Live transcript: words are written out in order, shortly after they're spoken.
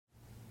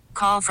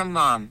call from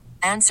mom.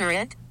 Answer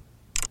it.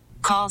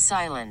 Call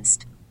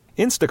silenced.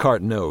 Instacart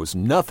knows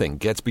nothing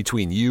gets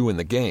between you and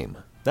the game.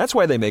 That's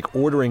why they make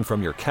ordering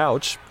from your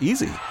couch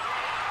easy.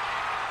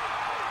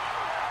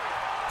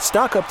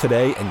 Stock up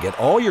today and get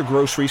all your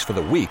groceries for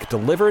the week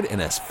delivered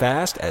in as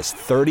fast as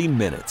 30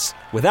 minutes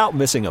without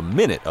missing a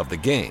minute of the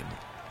game.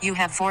 You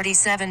have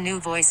 47 new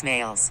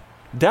voicemails.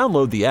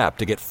 Download the app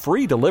to get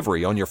free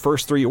delivery on your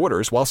first 3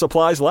 orders while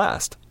supplies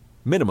last.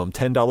 Minimum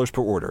 $10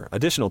 per order.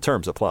 Additional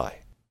terms apply.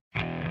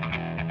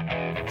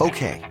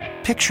 Okay,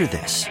 picture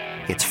this.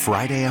 It's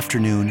Friday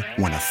afternoon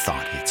when a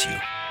thought hits you.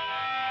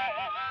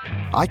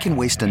 I can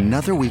waste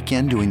another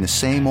weekend doing the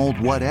same old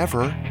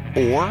whatever,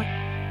 or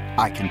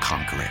I can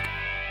conquer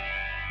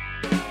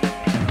it.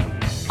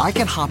 I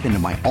can hop into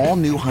my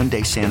all-new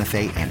Hyundai Santa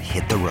Fe and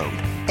hit the road.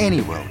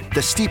 Any road.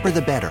 The steeper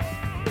the better.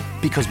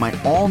 Because my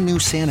all-new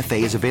Santa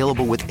Fe is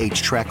available with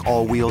H-Track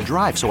all-wheel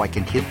drive, so I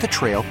can hit the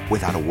trail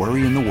without a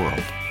worry in the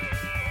world.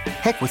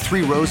 Heck, with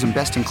 3 rows and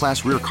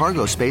best-in-class rear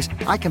cargo space,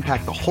 I can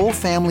pack the whole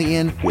family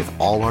in with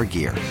all our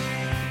gear.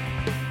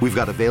 We've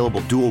got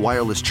available dual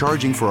wireless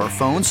charging for our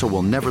phones, so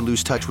we'll never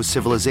lose touch with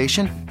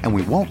civilization, and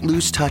we won't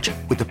lose touch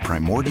with the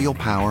primordial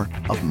power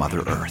of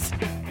Mother Earth.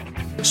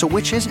 So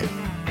which is it?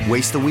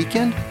 Waste the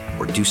weekend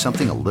or do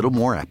something a little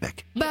more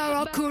epic?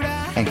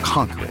 And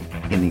conquer it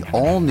in the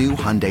all-new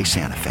Hyundai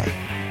Santa Fe.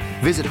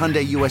 Visit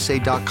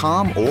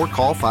HyundaiUSA.com or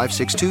call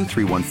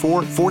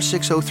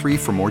 562-314-4603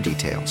 for more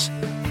details.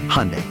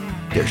 Hyundai,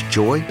 there's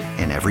joy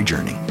in every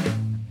journey.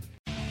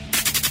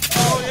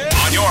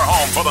 On your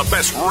home for the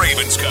best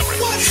Ravens coverage.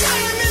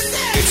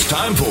 It's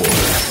time for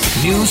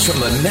News from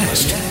the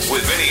Nest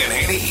with Vinny and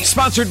Haney.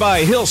 Sponsored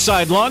by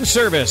Hillside Lawn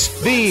Service,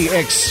 the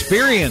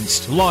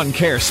experienced lawn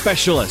care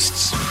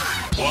specialists.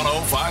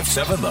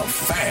 105.7 The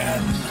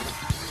Fan.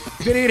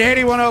 Vinny and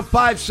Haney,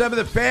 105.7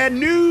 The Fan.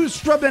 News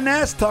from the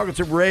Nest. Talking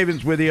some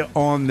Ravens with you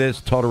on this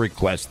Total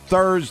Request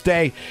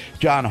Thursday.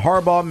 John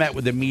Harbaugh met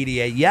with the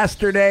media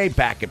yesterday.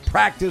 Back at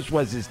practice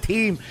was his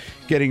team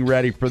getting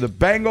ready for the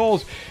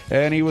Bengals.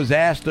 And he was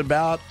asked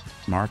about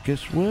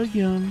Marcus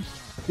Williams.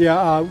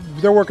 Yeah,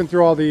 they're working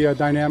through all the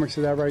dynamics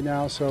of that right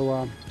now.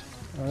 So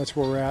that's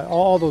where we're at.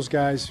 All those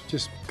guys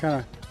just kind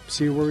of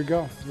see where we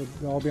go.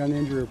 They'll all be on the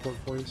injury report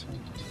for you. So.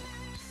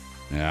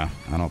 Yeah,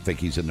 I don't think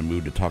he's in the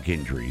mood to talk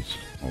injuries.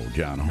 Oh,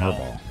 John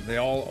Harbaugh.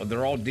 No,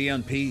 they're all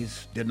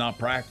DNPs, did not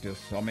practice.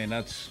 I mean,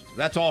 that's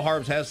all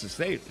Harbs has to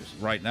say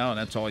right now, and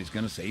that's all he's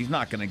going to say. He's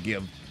not going to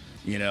give,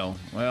 he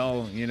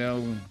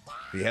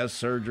has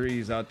surgery,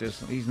 he's out this.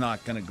 He's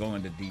not going to go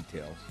into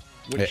details,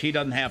 which he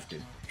doesn't have to.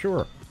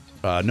 Sure.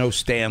 No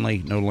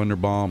Stanley, no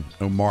Linderbaum,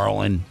 no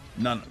Marlin.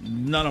 None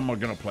of them are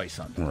going to play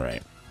Sunday.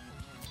 Right.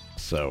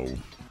 So,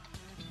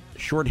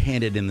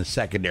 shorthanded in the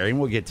secondary, and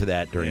we'll get to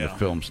that during the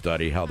film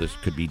study, how this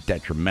could be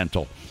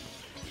detrimental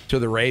to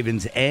the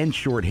Ravens, and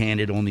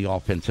shorthanded on the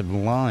offensive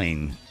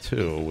line,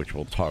 too, which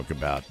we'll talk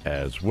about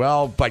as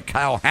well. But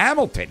Kyle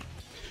Hamilton,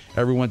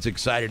 everyone's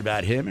excited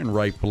about him, and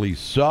rightfully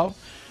so.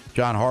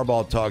 John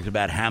Harbaugh talked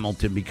about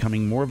Hamilton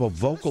becoming more of a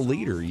vocal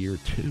leader year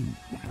 2.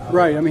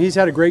 Right. I mean, he's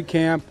had a great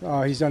camp.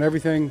 He's done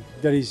everything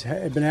that he's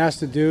been asked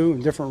to do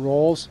in different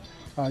roles,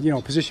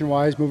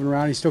 position-wise, moving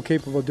around. He's still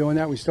capable of doing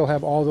that. We still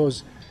have all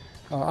those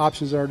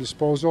options at our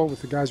disposal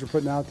with the guys we're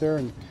putting out there.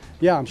 And,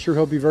 yeah, I'm sure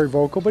he'll be very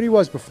vocal, but he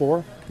was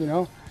before,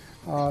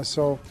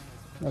 so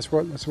that's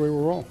the way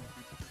we'll roll.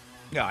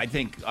 Yeah, I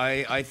think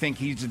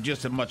he's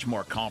just a much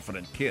more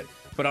confident kid.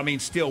 But, I mean,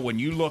 still, when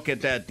you look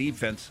at that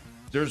defense,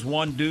 there's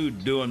one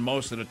dude doing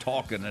most of the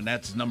talking, and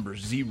that's number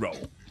 0.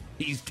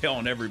 He's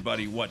telling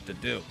everybody what to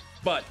do.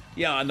 But,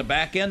 yeah, on the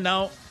back end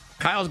now,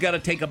 Kyle's got to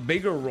take a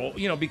bigger role,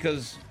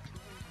 because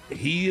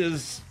he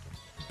is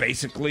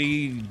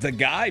basically the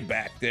guy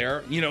back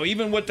there.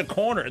 Even with the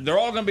corner, they're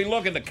all going to be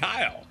looking to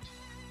Kyle.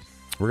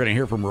 We're going to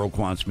hear from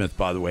Roquan Smith,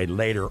 by the way,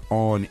 later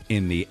on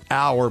in the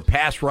hour.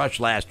 Pass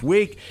rush last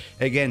week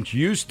against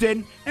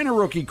Houston, and a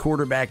rookie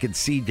quarterback in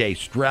C.J.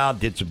 Stroud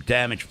did some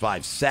damage,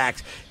 5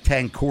 sacks,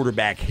 10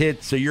 quarterback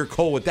hits. So you're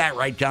cool with that,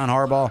 right, John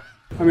Harbaugh?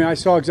 I mean, I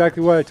saw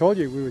exactly what I told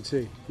you we would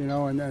see,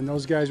 and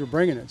those guys were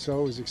bringing it.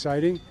 So it was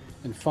exciting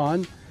and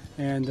fun.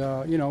 And,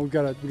 we've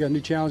got a new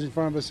challenge in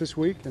front of us this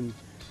week, and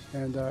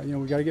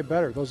we got to get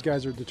better. Those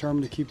guys are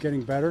determined to keep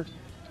getting better.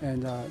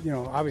 And,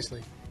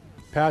 obviously,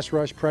 pass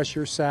rush,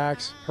 pressure,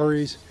 sacks,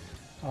 hurries,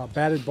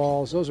 batted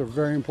balls, those are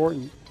very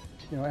important,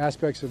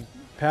 aspects of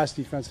pass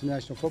defense in the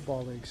National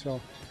Football League.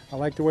 So I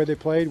like the way they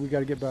played. We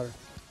got to get better.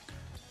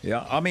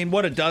 Yeah, I mean,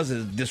 what it does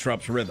is it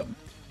disrupts rhythm.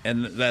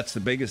 And that's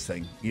the biggest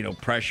thing,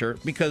 pressure.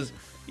 Because,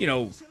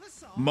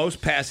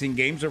 most passing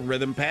games are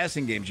rhythm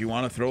passing games. You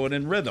want to throw it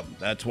in rhythm.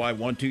 That's why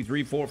 1, 2,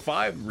 3, 4,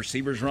 5,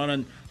 receivers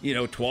running,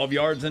 12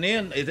 yards and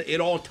in. It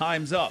all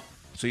times up.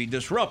 So you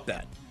disrupt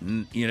that,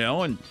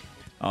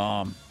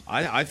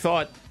 I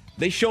thought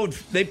they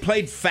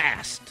played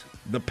fast,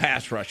 the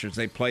pass rushers.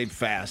 They played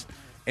fast.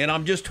 And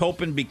I'm just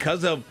hoping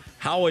because of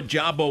how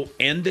Ajabo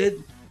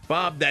ended,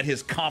 Bob, that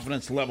his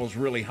confidence level is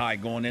really high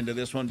going into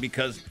this one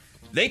because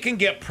they can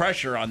get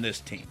pressure on this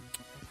team.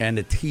 And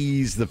to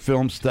tease the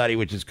film study,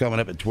 which is coming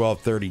up at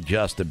 12:30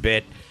 just a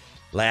bit,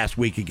 last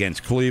week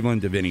against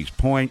Cleveland, to Vinny's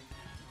point.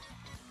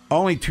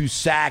 Only 2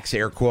 sacks,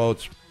 air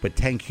quotes, but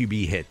 10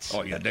 QB hits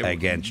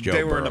against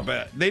Joe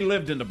Burrow. They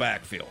lived in the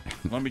backfield.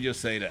 Let me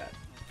just say that.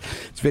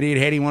 It's Vinny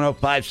and Haney,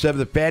 105.7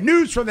 The Fan.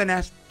 News from the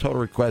Nest. Total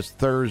request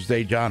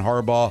Thursday. John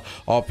Harbaugh,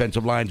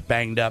 offensive line's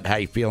banged up. How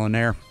you feeling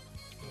there?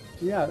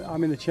 Yeah, I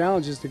mean, the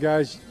challenge is the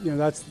guys,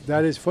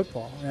 that is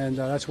football. And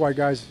that's why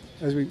guys,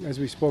 as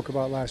we spoke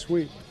about last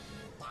week,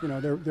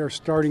 they're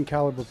starting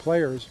caliber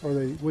players, or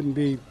they wouldn't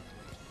be,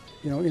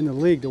 in the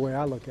league the way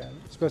I look at it,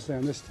 especially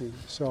on this team.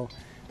 So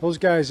those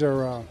guys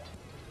are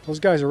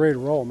ready to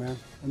roll, man.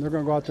 And they're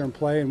going to go out there and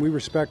play. And we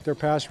respect their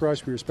pass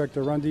rush. We respect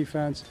their run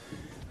defense.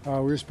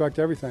 We respect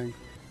everything.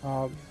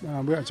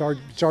 It's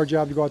our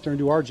job to go out there and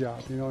do our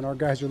job, and our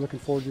guys are looking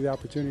forward to the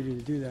opportunity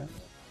to do that.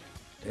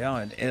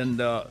 Yeah, and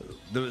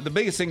the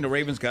biggest thing the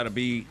Ravens got to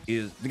be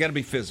is they got to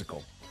be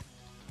physical.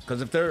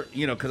 Because if they're,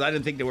 because I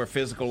didn't think they were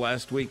physical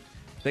last week,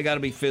 they got to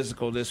be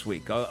physical this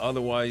week.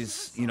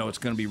 Otherwise, it's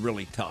going to be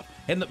really tough.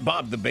 And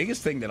Bob, the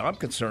biggest thing that I'm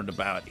concerned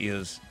about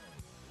is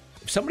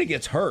if somebody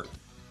gets hurt,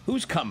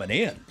 who's coming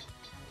in?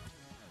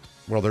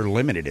 Well, they're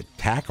limited at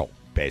tackle,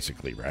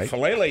 basically, right?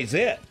 Falele's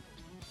it.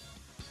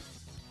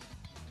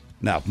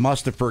 Now, if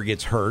Mustipher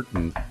gets hurt,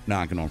 and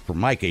knocking on for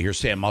Micah here,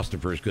 Sam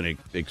Mustipher is going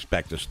to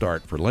expect to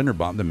start for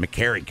Linderbaum. Then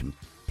McCary can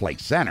play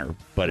center,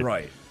 but if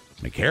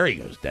McCary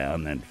goes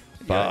down, then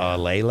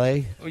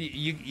Lele.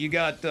 You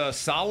got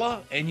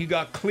Salah and you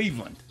got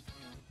Cleveland.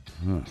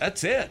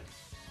 That's it.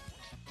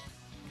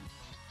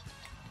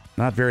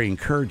 Not very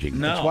encouraging.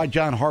 No. That's why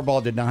John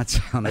Harbaugh did not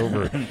sound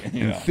over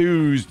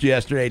enthused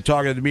yesterday.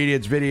 Talking to the media,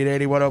 it's Vinny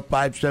at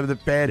 81.05.7 The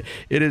Fan.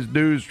 It is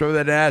news from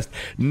the Nest.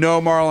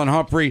 No Marlon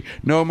Humphrey,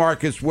 no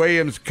Marcus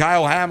Williams,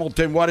 Kyle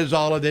Hamilton. What does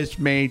all of this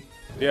mean?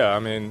 Yeah, I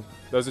mean,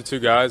 those are 2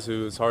 guys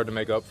who it's hard to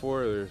make up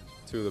for. They're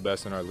 2 of the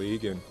best in our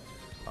league, and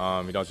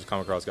you don't just come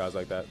across guys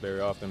like that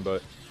very often.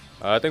 But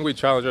I think we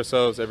challenge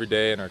ourselves every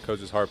day, and our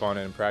coaches harp on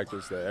it in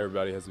practice that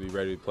everybody has to be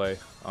ready to play.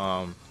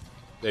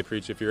 They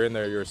preach if you're in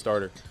there, you're a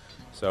starter.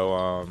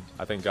 So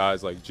I think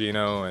guys like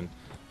Gino and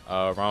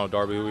Ronald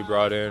Darby, who we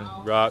brought in,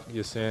 Rock,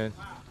 Yasin,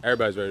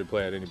 everybody's ready to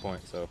play at any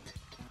point. So,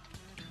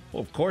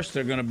 well, of course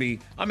they're going to be.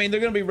 I mean,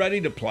 they're going to be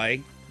ready to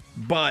play,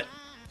 but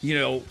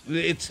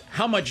it's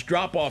how much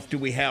drop off do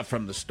we have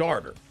from the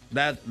starter?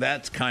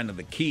 That's kind of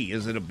the key.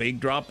 Is it a big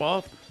drop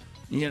off?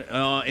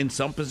 In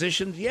some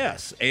positions,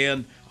 yes.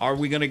 And are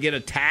we going to get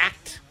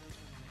attacked?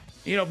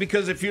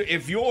 Because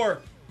if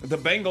you're the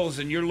Bengals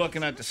and you're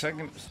looking at the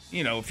second,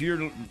 if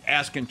you're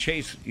asking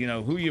Chase,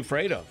 who are you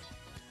afraid of?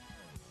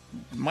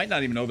 You might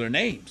not even know their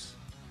names.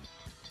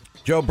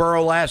 Joe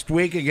Burrow last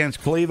week against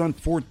Cleveland,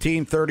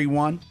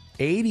 14-31,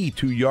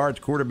 82 yards,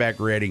 quarterback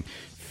rating,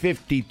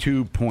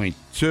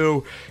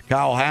 52.2.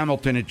 Kyle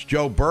Hamilton, it's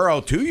Joe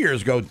Burrow. 2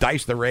 years ago,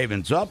 diced the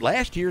Ravens up.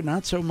 Last year,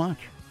 not so much.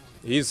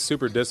 He's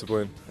super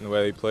disciplined in the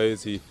way he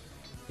plays. He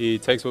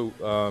takes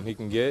what he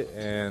can get,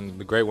 and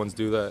the great ones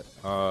do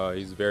that.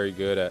 He's very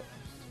good at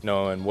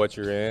knowing what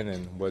you're in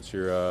and what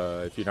you're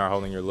if you're not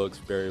holding your looks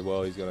very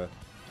well, he's going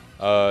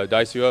to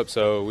dice you up.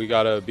 So we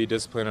got to be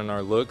disciplined in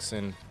our looks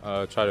and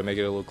try to make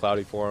it a little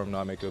cloudy for him,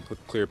 not make a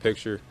clear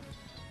picture.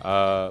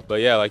 But,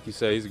 yeah, like you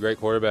said, he's a great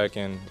quarterback,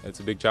 and it's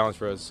a big challenge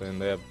for us, and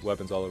they have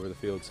weapons all over the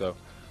field. So,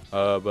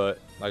 but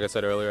like I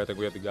said earlier, I think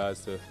we have the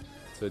guys to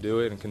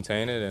do it and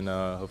contain it and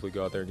hopefully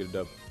go out there and get a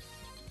dub.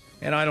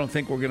 And I don't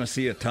think we're going to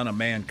see a ton of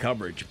man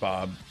coverage,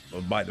 Bob,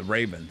 by the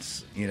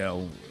Ravens, in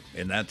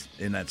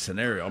that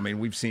scenario. I mean,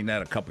 we've seen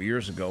that a couple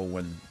years ago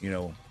when,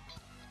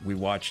 we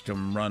watched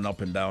them run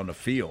up and down the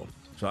field.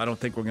 So I don't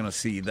think we're going to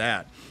see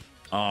that.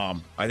 I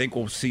think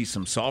we'll see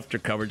some softer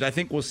coverage. I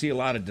think we'll see a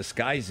lot of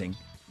disguising,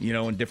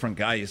 and different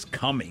guys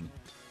coming.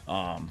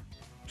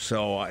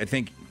 So I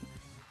think,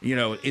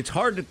 it's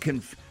hard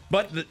to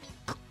but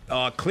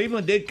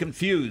Cleveland did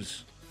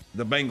confuse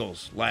the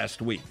Bengals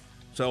last week.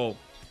 So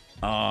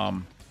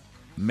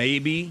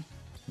maybe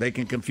they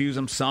can confuse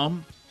them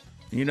some,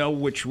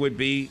 which would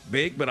be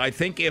big. But I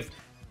think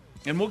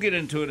and we'll get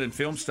into it in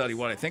film study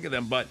what I think of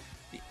them, but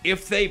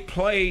if they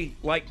play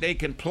like they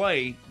can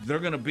play, they're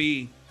going to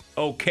be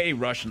okay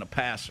rushing the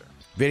passer.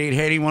 Vinny and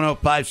Haney,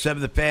 105.7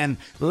 The Fan.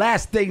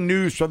 Last thing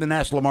news from the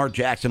Nest. Lamar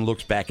Jackson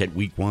looks back at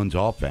Week 1's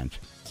offense.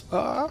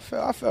 I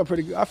feel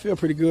pretty good. I feel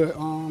pretty good.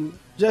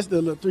 Just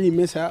the 3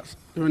 mishaps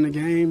during the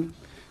game.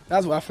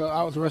 That's what I felt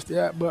I was rusty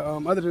at. But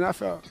other than that, I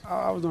felt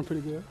I was doing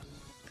pretty good.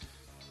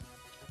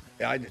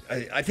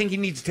 I think he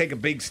needs to take a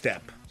big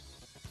step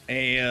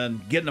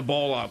and getting the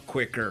ball out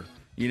quicker,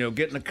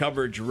 getting the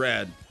coverage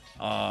read,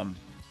 and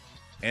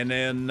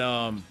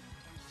then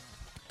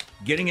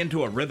getting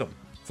into a rhythm,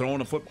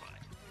 throwing a football.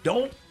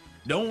 Don't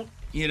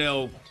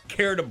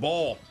carry the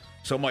ball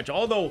so much.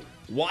 Although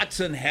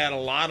Watson had a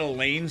lot of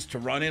lanes to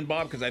run in,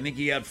 Bob, because I think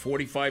he had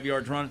 45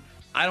 yards run.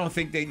 I don't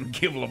think they can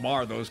give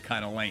Lamar those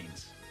kind of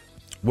lanes.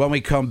 When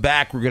we come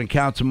back, we're going to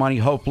count some money,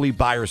 hopefully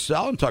buy or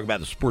sell, and talk about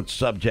the sports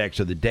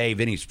subjects of the day.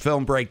 Vinny's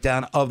film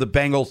breakdown of the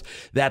Bengals,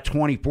 that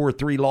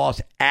 24-3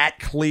 loss at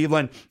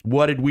Cleveland.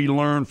 What did we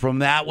learn from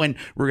that one?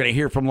 We're going to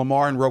hear from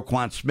Lamar and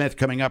Roquan Smith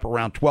coming up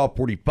around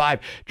 12:45.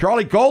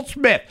 Charlie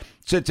Goldsmith,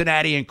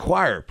 Cincinnati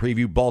Enquirer,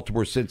 preview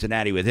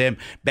Baltimore-Cincinnati with him.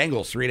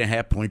 Bengals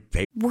 3.5-point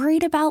favorite.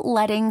 Worried about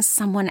letting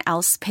someone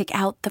else pick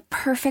out the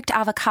perfect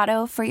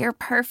avocado for your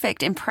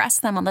perfect impress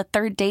them on the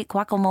third date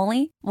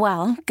guacamole?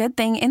 Well, good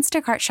thing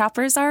Instacart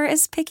shoppers are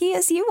as picky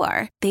as you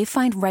are. They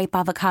find ripe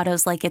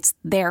avocados like it's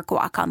their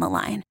guac on the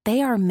line. They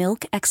are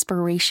milk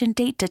expiration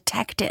date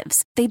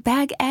detectives. They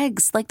bag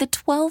eggs like the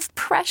 12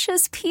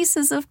 precious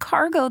pieces of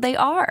cargo they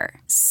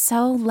are.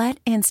 So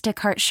let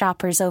Instacart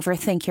shoppers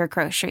overthink your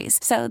groceries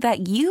so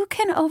that you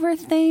can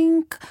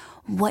overthink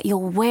what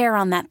you'll wear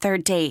on that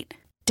third date.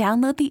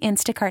 Download the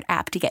Instacart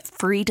app to get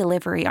free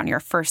delivery on your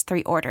first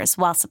 3 orders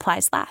while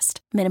supplies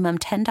last. Minimum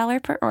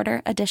 $10 per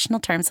order. Additional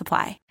terms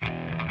apply.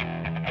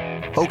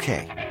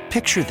 Okay,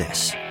 picture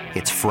this.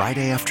 It's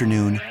Friday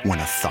afternoon when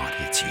a thought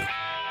hits you.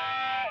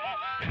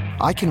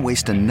 I can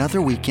waste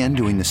another weekend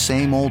doing the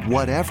same old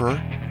whatever,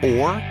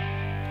 or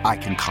I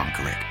can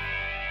conquer it.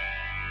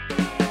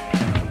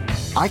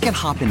 I can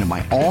hop into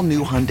my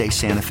all-new Hyundai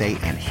Santa Fe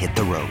and hit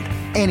the road.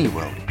 Any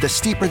road. The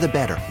steeper, the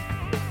better.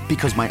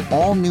 Because my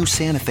all-new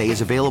Santa Fe is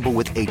available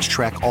with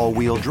H-Track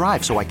all-wheel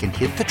drive, so I can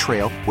hit the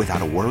trail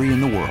without a worry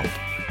in the world.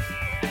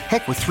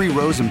 Heck, with 3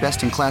 rows and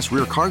best-in-class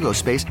rear cargo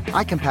space,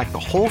 I can pack the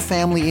whole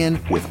family in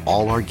with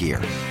all our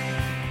gear.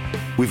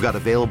 We've got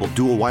available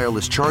dual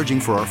wireless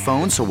charging for our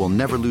phones, so we'll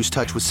never lose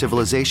touch with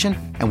civilization,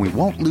 and we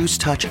won't lose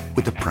touch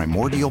with the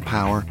primordial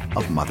power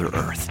of Mother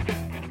Earth.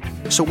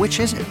 So which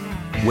is it?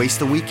 Waste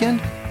the weekend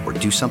or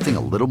do something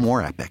a little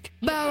more epic?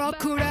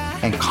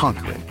 And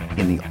conquer it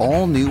in the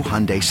all-new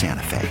Hyundai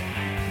Santa Fe.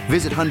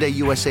 Visit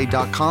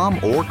HyundaiUSA.com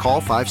or call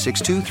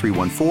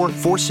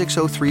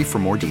 562-314-4603 for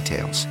more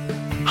details.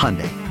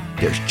 Hyundai,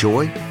 there's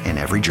joy in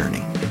every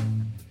journey.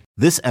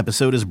 This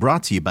episode is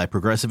brought to you by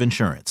Progressive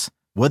Insurance.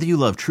 Whether you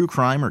love true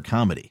crime or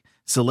comedy,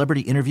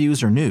 celebrity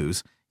interviews or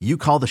news, you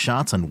call the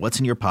shots on what's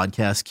in your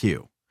podcast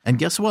queue. And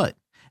guess what?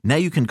 Now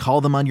you can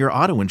call them on your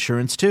auto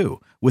insurance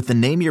too with the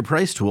Name Your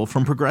Price tool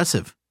from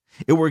Progressive.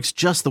 It works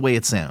just the way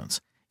it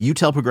sounds. You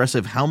tell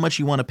Progressive how much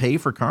you want to pay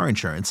for car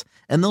insurance,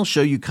 and they'll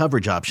show you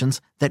coverage options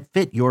that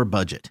fit your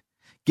budget.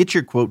 Get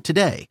your quote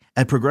today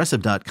at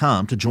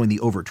Progressive.com to join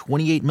the over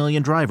 28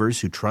 million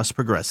drivers who trust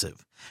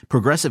Progressive.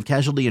 Progressive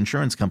Casualty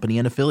Insurance Company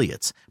and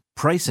Affiliates.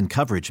 Price and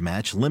coverage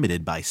match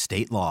limited by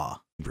state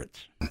law.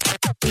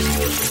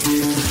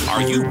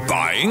 Are you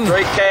buying?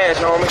 Straight cash,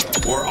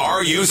 homie. Or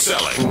are you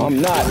selling? I'm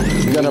not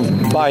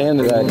gonna buy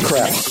into that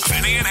crap.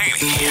 Vinny and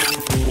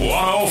Haney,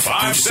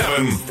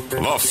 105.7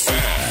 The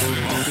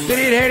Fan.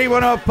 Vinny and Haney,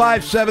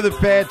 105.7 The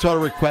Fan.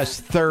 Total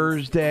Request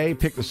Thursday.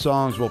 Pick the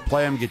songs, we'll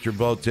play them. Get your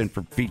votes in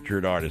for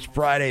Featured Artist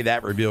Friday.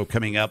 That reveal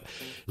coming up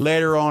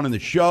later on in the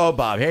show.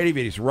 Bob Haney,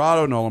 Vinny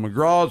Cerrato, Nolan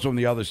McGraw's on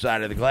the other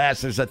side of the glass.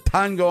 There's a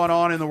ton going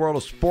on in the world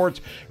of sports.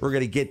 We're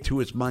going to get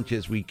to as much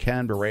as we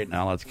can, but right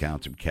now let's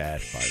count some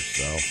cash by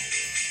ourselves.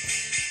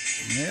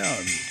 Yeah,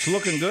 it's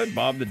looking good,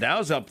 Bob. The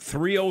Dow's up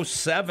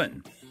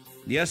 307.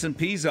 The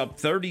S&P's up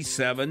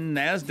 37.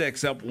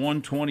 NASDAQ's up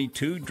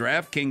 122.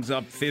 DraftKings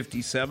up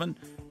 57.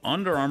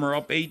 Under Armour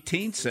up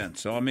 18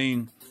 cents. So, I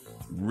mean,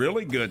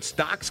 really good.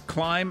 Stocks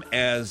climb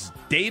as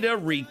data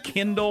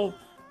rekindle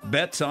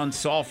bets on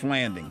soft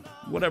landing.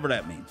 Whatever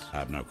that means. I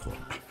have no clue.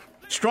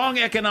 Strong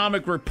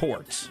economic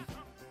reports.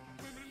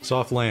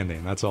 Soft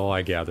landing. That's all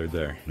I gathered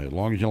there. As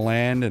long as you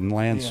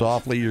land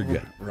softly, you're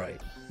good. Right.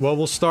 Well,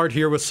 we'll start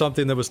here with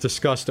something that was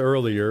discussed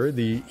earlier.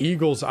 The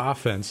Eagles'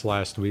 offense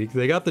last week.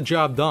 They got the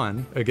job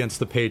done against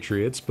the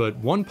Patriots, but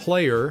one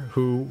player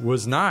who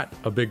was not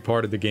a big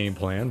part of the game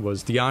plan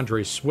was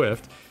DeAndre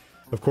Swift.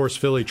 Of course,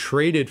 Philly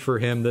traded for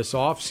him this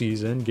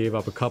offseason, gave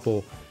up a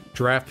couple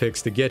draft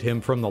picks to get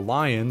him from the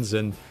Lions,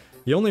 and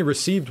he only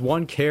received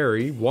 1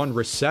 carry, 1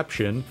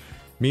 reception.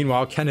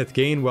 Meanwhile, Kenneth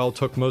Gainwell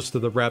took most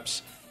of the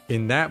reps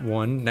in that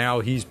one. Now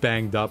he's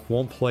banged up,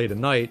 won't play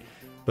tonight.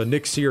 But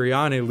Nick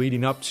Sirianni,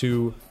 leading up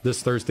to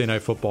this Thursday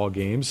Night Football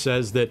game,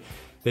 says that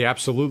they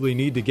absolutely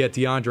need to get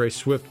DeAndre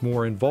Swift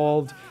more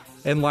involved,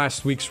 and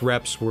last week's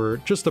reps were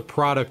just a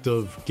product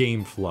of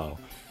game flow.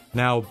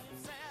 Now,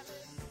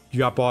 you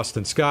got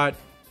Boston Scott,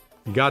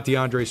 you got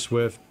DeAndre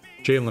Swift,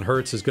 Jalen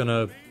Hurts is going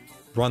to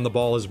run the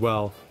ball as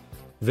well.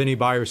 Vinny,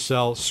 buy or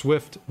sell,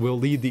 Swift will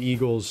lead the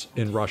Eagles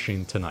in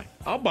rushing tonight.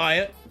 I'll buy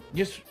it.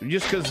 Just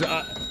because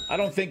I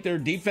don't think their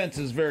defense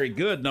is very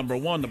good, number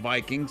one, the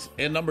Vikings.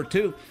 And number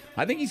two,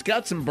 I think he's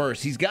got some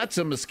bursts. He's got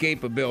some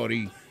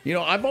escapability. You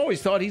know, I've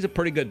always thought he's a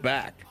pretty good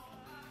back.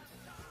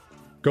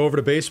 Go over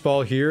to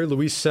baseball here.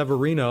 Luis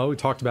Severino, we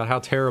talked about how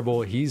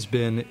terrible he's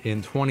been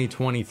in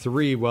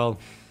 2023. Well,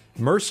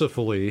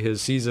 mercifully,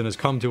 his season has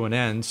come to an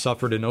end.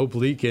 Suffered an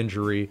oblique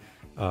injury,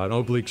 an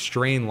oblique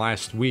strain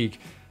last week.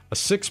 A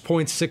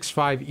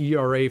 6.65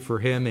 ERA for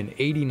him in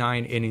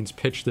 89 innings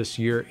pitched this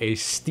year, a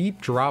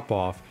steep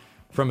drop-off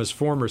from his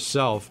former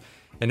self,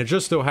 and it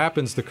just so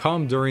happens to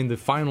come during the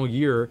final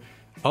year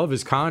of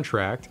his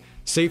contract.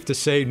 Safe to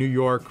say New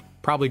York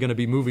probably going to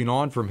be moving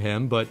on from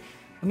him, but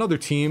another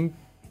team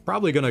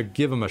probably going to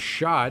give him a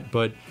shot,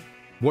 but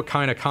what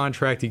kind of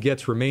contract he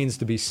gets remains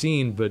to be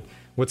seen. But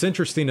what's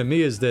interesting to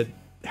me is that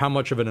how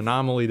much of an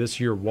anomaly this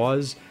year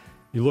was.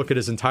 You look at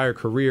his entire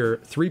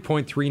career,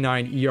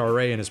 3.39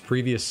 ERA in his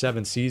previous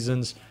 7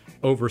 seasons,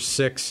 over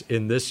 6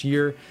 in this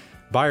year.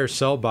 Buy or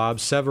sell, Bob,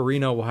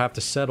 Severino will have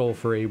to settle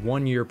for a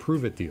 1-year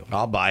prove-it deal.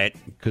 I'll buy it,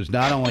 because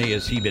not only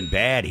has he been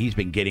bad, he's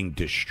been getting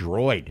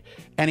destroyed.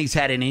 And he's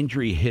had an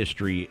injury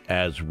history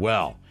as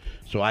well.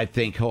 So I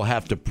think he'll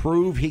have to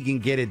prove he can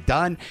get it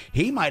done.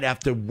 He might have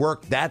to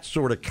work that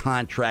sort of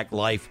contract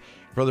life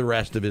for the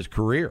rest of his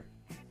career.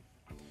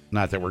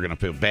 Not that we're going to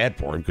feel bad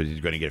for him, because he's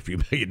going to get a few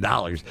 $1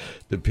 million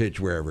to pitch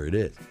wherever it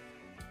is.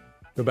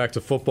 Go back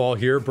to football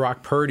here.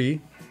 Brock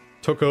Purdy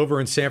took over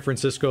in San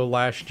Francisco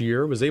last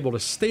year, was able to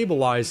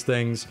stabilize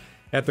things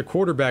at the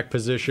quarterback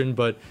position,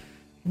 but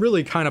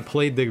really kind of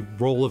played the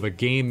role of a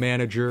game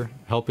manager,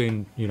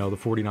 helping, the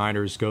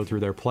 49ers go through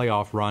their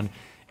playoff run.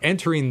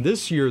 Entering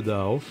this year,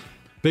 though,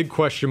 big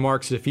question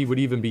marks if he would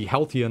even be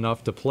healthy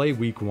enough to play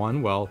week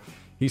 1. Well,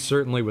 he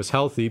certainly was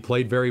healthy,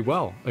 played very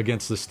well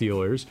against the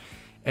Steelers.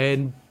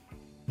 And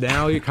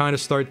now you kind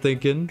of start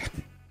thinking,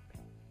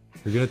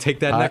 you're going to take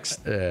that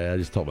next... I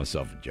just told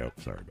myself a joke.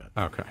 Sorry about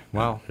that. Okay,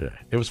 well...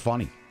 It was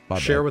funny.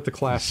 Share with the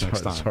class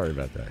next time. Sorry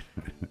about that.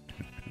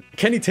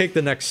 Can he take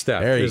the next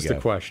step is the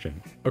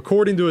question.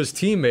 According to his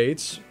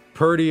teammates,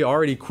 Purdy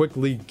already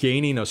quickly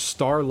gaining a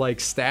star-like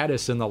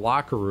status in the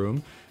locker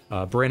room.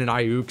 Brandon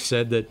Ayuk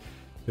said that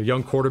the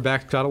young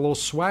quarterback got a little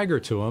swagger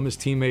to him. His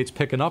teammates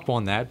picking up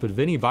on that. But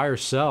Vinny, buy or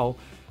sell,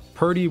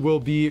 Purdy will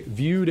be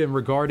viewed and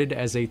regarded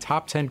as a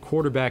top 10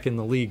 quarterback in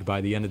the league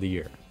by the end of the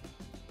year.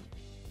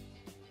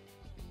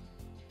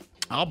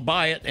 I'll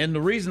buy it. And the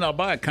reason I'll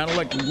buy it, kind of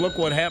like look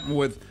what happened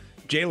with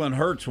Jalen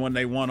Hurts when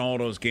they won all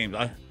those games.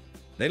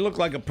 They look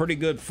like a pretty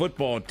good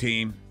football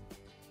team,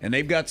 and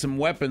they've got some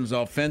weapons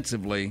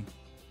offensively.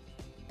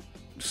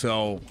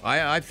 So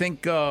I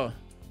think,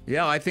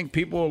 I think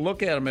people will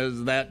look at him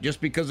as that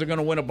just because they're going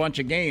to win a bunch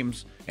of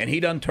games, and he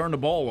doesn't turn the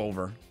ball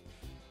over.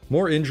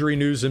 More injury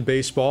news in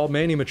baseball.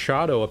 Manny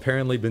Machado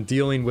apparently been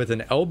dealing with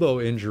an elbow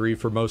injury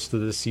for most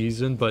of the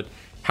season, but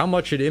how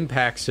much it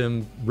impacts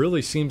him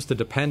really seems to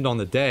depend on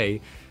the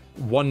day.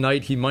 One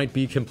night he might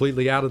be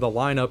completely out of the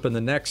lineup, and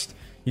the next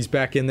he's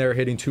back in there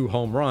hitting 2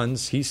 home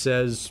runs. He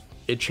says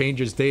it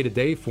changes day to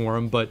day for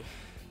him, but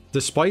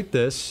despite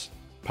this,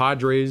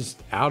 Padres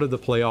out of the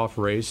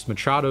playoff race.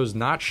 Machado's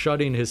not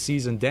shutting his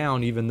season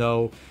down, even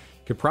though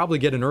could probably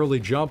get an early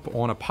jump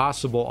on a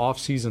possible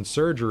offseason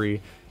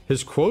surgery.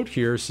 His quote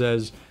here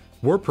says,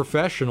 "We're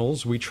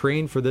professionals. We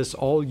train for this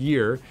all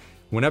year.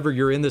 Whenever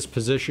you're in this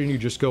position, you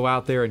just go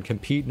out there and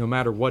compete no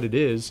matter what it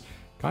is."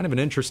 Kind of an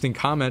interesting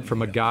comment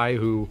from a guy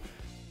who,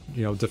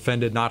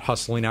 defended not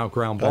hustling out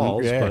ground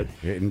balls. But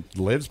it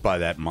lives by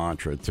that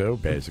mantra, too,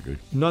 basically.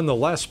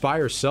 Nonetheless, buy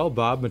or sell,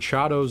 Bob,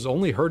 Machado's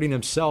only hurting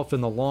himself in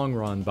the long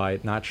run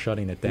by not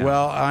shutting it down.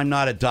 Well, I'm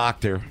not a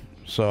doctor,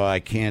 so I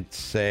can't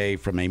say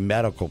from a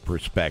medical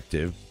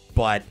perspective,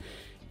 but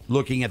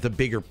looking at the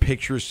bigger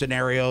picture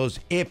scenarios,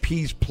 if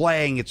he's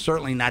playing, it's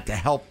certainly not to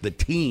help the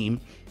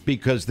team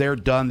because they're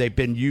done. They've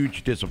been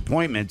huge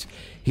disappointments.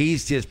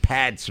 He's just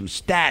padded some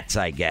stats,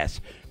 I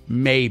guess.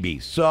 Maybe.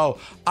 So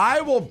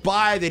I will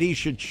buy that he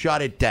should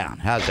shut it down.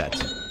 How's that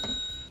sound?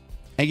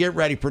 And get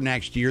ready for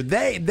next year.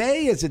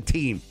 They as a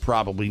team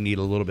probably need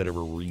a little bit of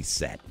a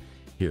reset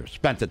here.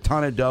 Spent a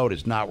ton of dough. It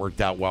has not worked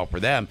out well for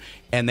them.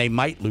 And they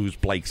might lose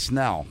Blake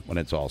Snell when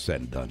it's all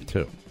said and done,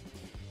 too.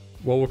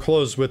 Well, we'll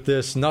close with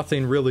this.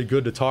 Nothing really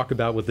good to talk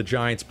about with the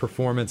Giants'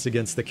 performance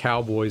against the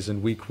Cowboys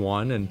in Week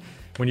 1. And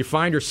when you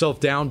find yourself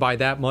down by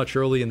that much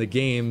early in the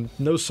game,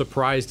 no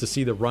surprise to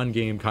see the run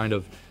game kind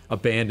of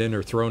abandoned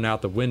or thrown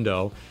out the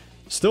window.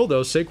 Still,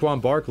 though,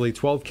 Saquon Barkley,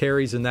 12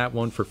 carries in that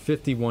one for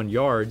 51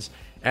 yards.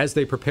 As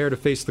they prepare to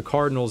face the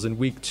Cardinals in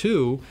Week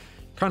 2,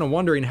 kind of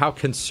wondering how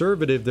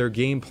conservative their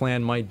game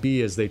plan might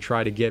be as they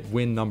try to get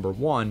win number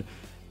 1.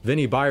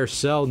 Vinny, buy or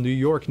sell, New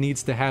York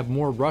needs to have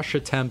more rush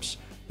attempts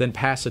than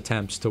pass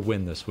attempts to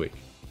win this week.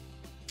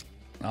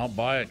 I'll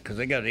buy it because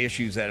they got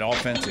issues at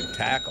offensive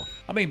tackle.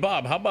 I mean,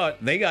 Bob, how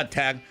about they got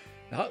tackled?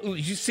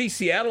 You see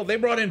Seattle, they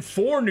brought in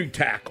 4 new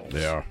tackles.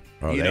 Yeah.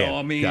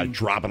 Got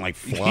dropping like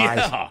flies.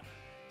 Yeah.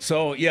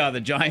 So,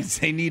 the Giants,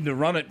 they need to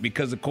run it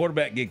because the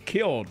quarterback get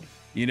killed,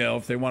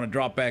 if they want to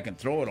drop back and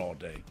throw it all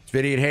day.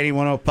 Vinny and Haney,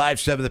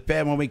 105.7 The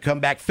Fan. When we come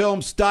back,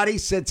 film study,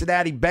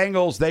 Cincinnati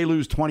Bengals. They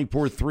lose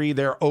 24-3,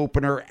 their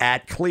opener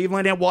at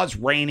Cleveland. It was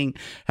raining.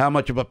 How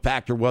much of a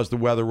factor was the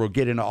weather? We'll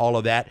get into all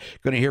of that.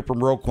 Going to hear from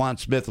Roquan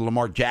Smith and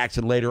Lamar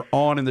Jackson later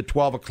on in the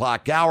 12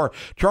 o'clock hour.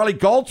 Charlie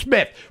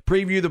Goldsmith,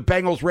 preview the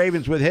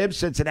Bengals-Ravens with him.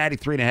 Cincinnati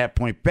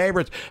 3.5-point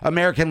favorites.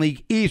 American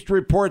League East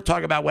report.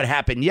 Talk about what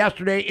happened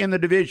yesterday in the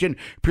division.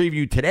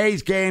 Preview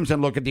today's games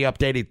and look at the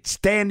updated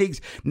standings,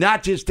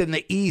 not just in the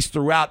the East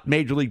throughout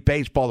Major League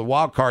Baseball. The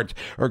wild cards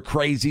are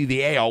crazy.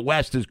 The AL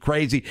West is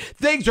crazy.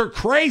 Things are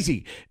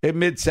crazy in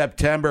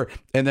mid-September.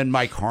 And then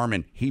Mike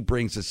Harmon, he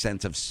brings a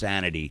sense of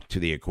sanity to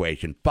the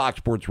equation. Fox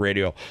Sports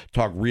Radio,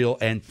 talk real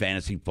and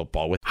fantasy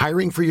football.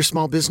 Hiring for your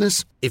small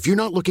business? If you're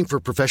not looking for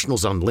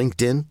professionals on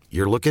LinkedIn,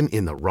 you're looking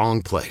in the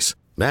wrong place.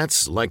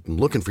 That's like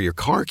looking for your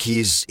car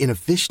keys in a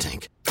fish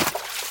tank.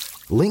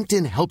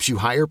 LinkedIn helps you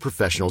hire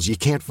professionals you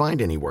can't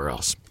find anywhere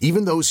else,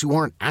 even those who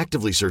aren't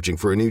actively searching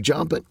for a new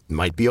job but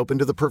might be open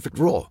to the perfect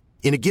role.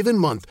 In a given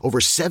month, over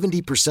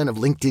 70% of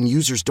LinkedIn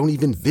users don't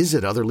even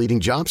visit other leading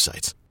job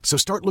sites. So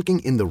start looking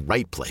in the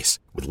right place.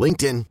 With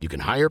LinkedIn, you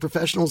can hire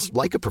professionals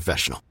like a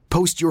professional.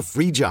 Post your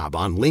free job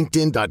on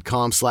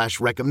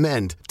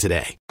linkedin.com/recommend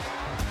today.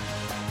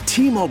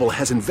 T-Mobile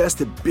has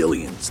invested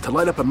billions to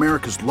light up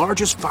America's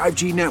largest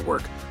 5G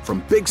network,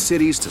 from big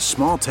cities to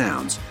small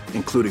towns,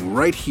 including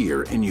right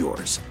here in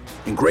yours.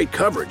 And great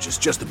coverage is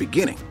just the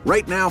beginning.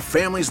 Right now,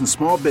 families and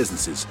small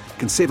businesses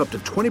can save up to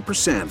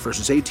 20%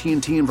 versus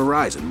AT&T and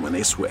Verizon when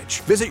they switch.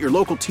 Visit your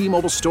local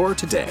T-Mobile store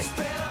today.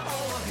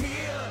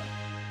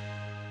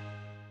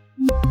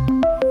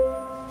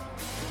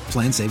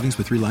 Plan savings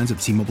with 3 lines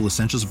of T-Mobile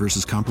Essentials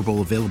versus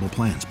comparable available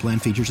plans. Plan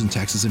features and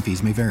taxes and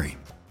fees may vary.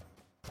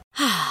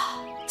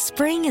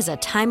 Spring is a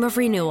time of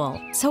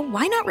renewal, so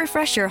why not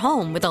refresh your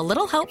home with a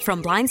little help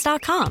from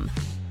Blinds.com?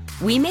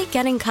 We make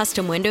getting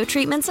custom window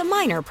treatments a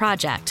minor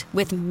project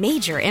with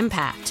major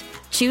impact.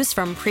 Choose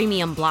from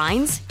premium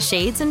blinds,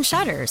 shades, and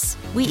shutters.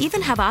 We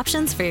even have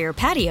options for your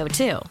patio,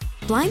 too.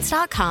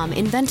 Blinds.com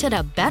invented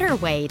a better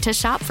way to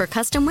shop for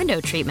custom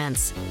window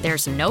treatments.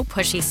 There's no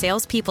pushy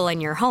salespeople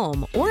in your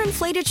home or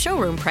inflated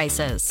showroom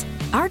prices.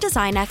 Our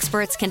design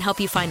experts can help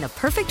you find the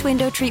perfect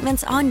window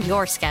treatments on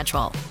your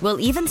schedule. We'll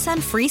even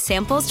send free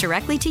samples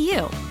directly to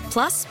you.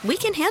 Plus, we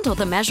can handle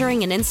the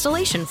measuring and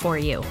installation for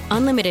you.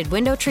 Unlimited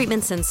window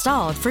treatments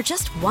installed for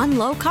just one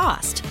low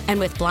cost. And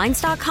with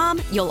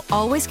Blinds.com, you'll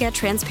always get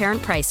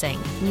transparent pricing.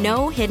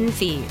 No hidden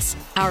fees.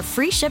 Our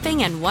free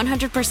shipping and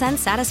 100%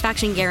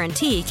 satisfaction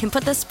guarantee can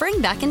put the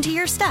spring back into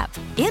your step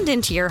and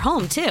into your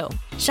home, too.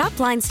 Shop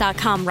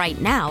Blinds.com right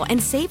now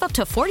and save up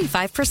to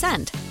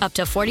 45%. Up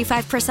to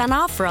 45%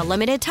 off for a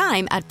limited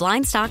time at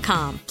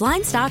Blinds.com.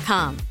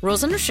 Blinds.com.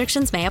 Rules and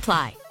restrictions may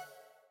apply.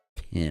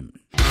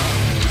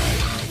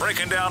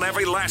 Breaking down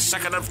every last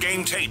second of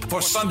game tape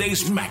for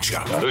Sunday's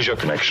matchup. Who's your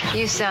connection?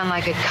 You sound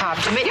like a cop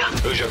to me.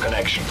 Who's your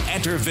connection?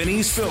 Enter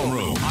Vinny's Film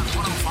Room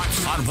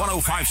on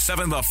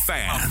 105.7 The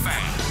Fan.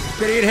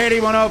 Vinny and Haney,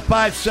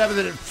 105.7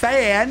 The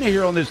Fan,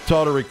 here on this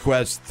Total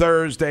Request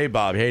Thursday.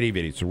 Bob Haney,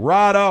 Vinny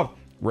Cerrato.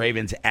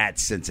 Ravens at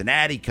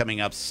Cincinnati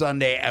coming up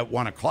Sunday at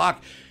 1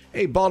 o'clock.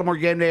 Hey, Baltimore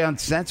Game Day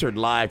Uncensored,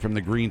 live from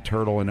the Green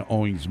Turtle in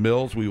Owings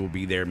Mills. We will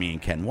be there, me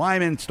and Ken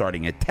Wyman,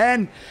 starting at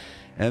 10.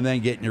 And then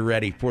getting you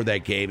ready for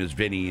that game is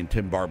Vinny and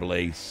Tim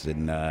Barbalace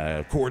and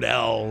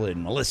Cordell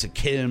and Melissa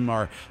Kim,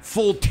 our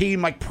full team.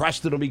 Mike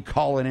Preston will be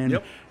calling in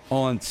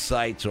on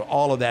site. So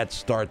all of that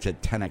starts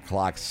at 10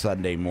 o'clock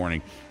Sunday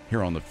morning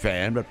here on The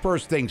Fan. But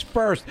first things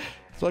first,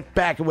 let's look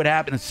back at what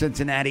happened to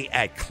Cincinnati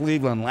at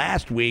Cleveland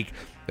last week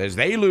as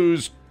they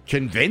lose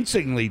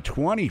convincingly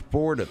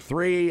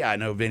 24-3. I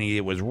know, Vinny,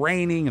 it was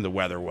raining and the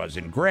weather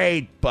wasn't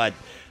great, but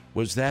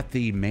was that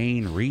the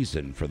main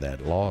reason for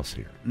that loss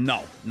here?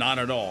 No, not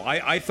at all.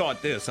 I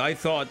thought this. I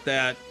thought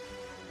that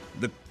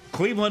the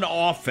Cleveland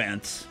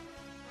offense,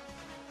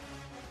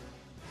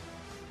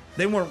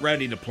 they weren't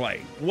ready to play.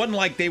 It wasn't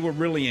like they were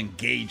really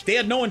engaged. They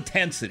had no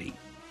intensity.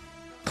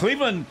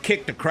 Cleveland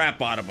kicked the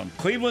crap out of them.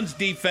 Cleveland's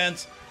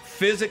defense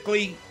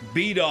physically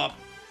beat up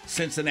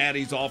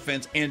Cincinnati's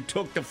offense and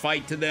took the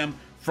fight to them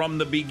from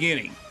the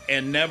beginning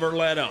and never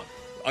let up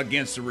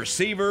against the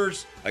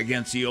receivers,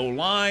 against the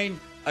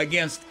O-line,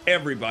 against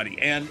everybody,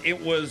 and it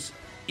was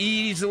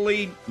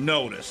easily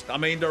noticed. I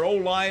mean, their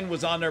O-line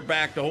was on their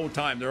back the whole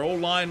time. Their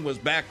O-line was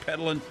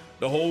backpedaling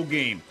the whole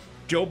game.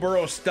 Joe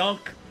Burrow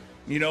stunk.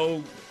 You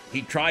know,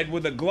 he tried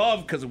with a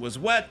glove because it was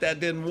wet. That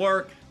didn't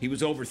work. He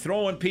was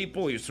overthrowing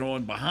people. He was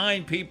throwing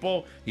behind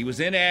people. He was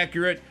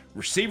inaccurate.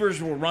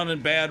 Receivers were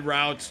running bad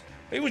routes.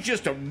 It was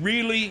just a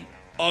really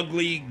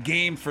ugly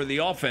game for the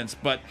offense.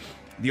 But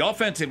the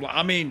offensive,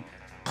 I mean,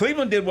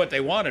 Cleveland did what they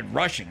wanted,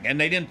 rushing, and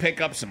they didn't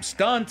pick up some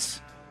stunts.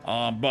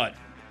 But,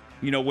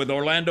 you know, with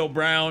Orlando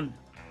Brown,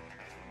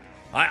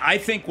 I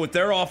think with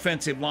their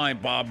offensive line,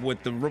 Bob,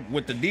 with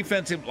the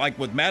defensive, like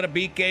with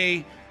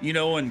Matabike, you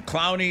know, and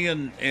Clowney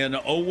and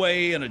Owe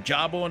and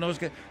Ajabo and those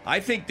guys,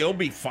 I think they'll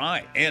be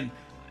fine. And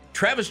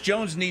Travis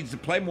Jones needs to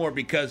play more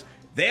because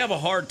they have a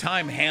hard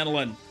time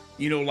handling,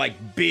 you know,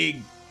 like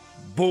big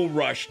bull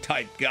rush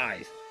type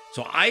guys.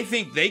 So I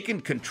think they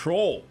can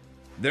control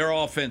their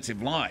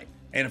offensive line.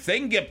 And if they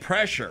can get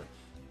pressure,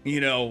 you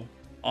know,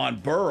 on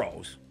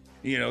Burrows,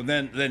 you know,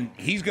 then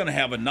he's going to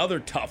have another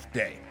tough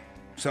day.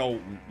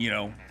 So, you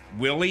know,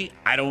 will he?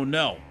 I don't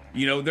know.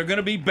 You know, they're going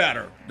to be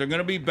better. They're going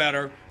to be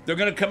better. They're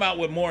going to come out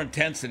with more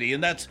intensity.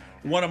 And that's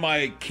one of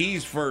my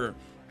keys for,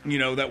 you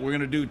know, that we're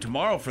going to do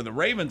tomorrow for the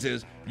Ravens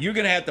is you're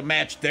going to have to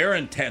match their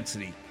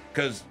intensity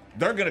because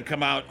they're going to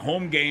come out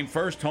home game,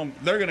 first home.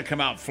 They're going to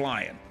come out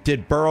flying.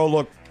 Did Burrow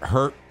look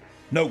hurt?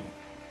 No,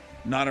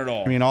 not at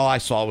all. I mean, all I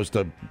saw was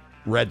the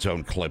red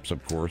zone clips,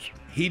 of course.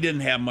 He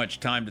didn't have much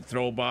time to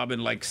throw, Bob,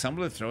 and like some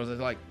of the throws, I was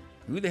like,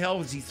 who the hell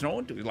was he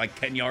throwing to? Like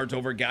 10 yards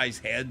over guys'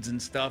 heads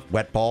and stuff.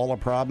 Wet ball a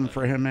problem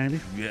for him, maybe?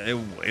 Yeah,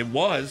 it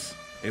was.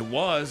 It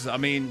was. I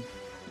mean,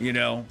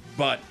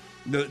 but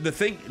the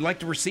thing, like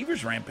the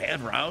receivers ran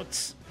bad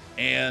routes,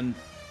 and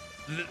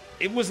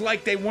it was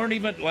like they weren't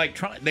even like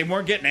trying. They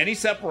weren't getting any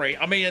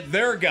separation. I mean,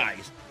 their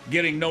guys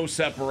getting no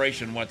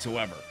separation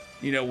whatsoever,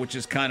 which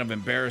is kind of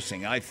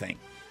embarrassing, I think.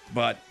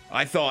 But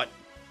I thought,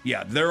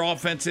 yeah, their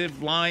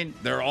offensive line,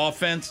 their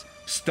offense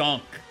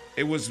stunk.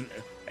 It was,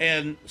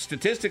 and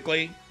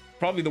statistically,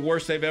 probably the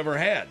worst they've ever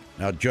had.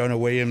 Now, Jonah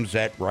Williams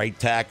at right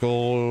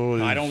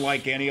tackle. I don't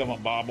like any of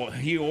them, Bob.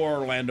 He or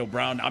Orlando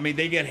Brown. I mean,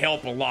 they get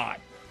help a lot.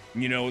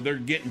 They're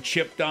getting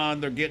chipped on.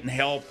 They're getting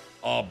help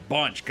a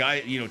bunch.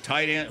 Guy,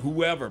 tight end,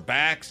 whoever,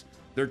 backs,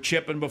 they're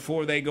chipping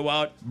before they go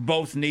out.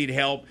 Both need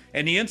help.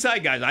 And the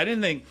inside guys, I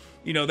didn't think,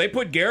 they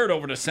put Garrett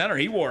over to center.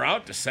 He wore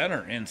out to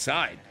center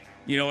inside.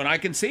 And I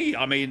can see,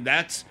 I mean,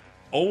 that's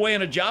Owe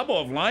and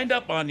Ajabo have lined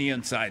up on the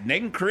inside, and they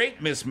can create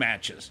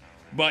mismatches.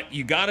 But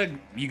you gotta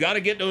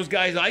get those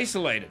guys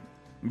isolated.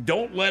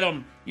 Don't let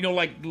them,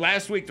 like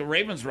last week the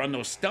Ravens run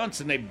those stunts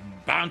and they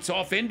bounce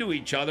off into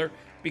each other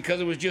because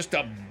it was just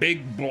a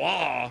big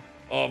blah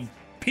of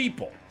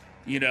people,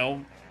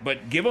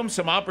 But give them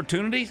some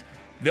opportunities,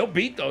 they'll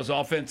beat those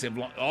offensive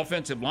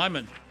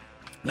linemen.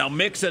 Now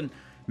Mixon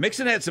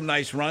had some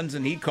nice runs,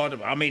 and he caught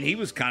him. I mean, he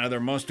was kind of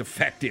their most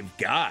effective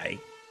guy,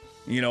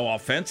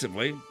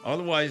 offensively.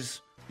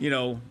 Otherwise,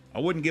 I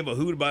wouldn't give a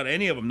hoot about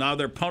any of them. Now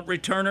their punt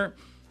returner,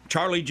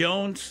 Charlie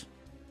Jones,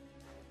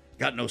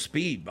 got no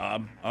speed,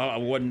 Bob. I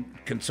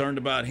wasn't concerned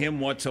about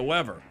him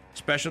whatsoever.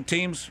 Special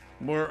teams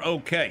were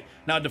okay.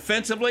 Now,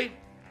 defensively,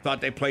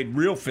 thought they played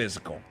real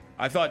physical.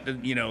 I thought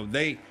that,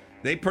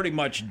 they pretty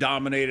much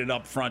dominated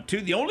up front,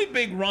 too. The only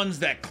big runs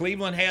that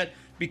Cleveland had,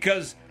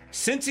 because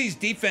Cincy's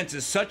defense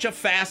is such a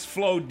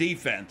fast-flow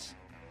defense,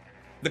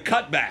 the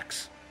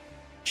cutbacks,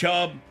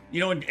 Chubb,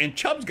 and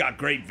Chubb's got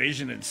great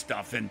vision and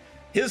stuff, and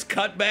his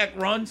cutback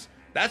runs,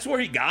 that's where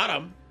he got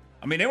them.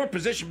 I mean, they were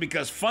positioned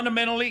because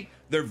fundamentally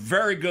they're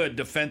very good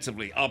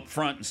defensively up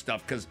front and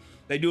stuff because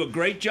they do a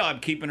great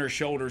job keeping her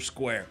shoulders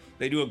square.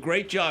 They do a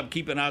great job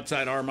keeping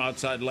outside arm,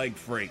 outside leg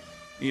free.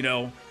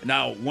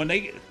 Now when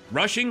they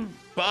rushing,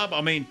 Bob,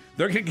 I mean,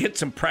 they're going to get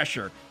some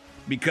pressure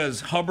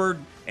because Hubbard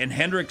and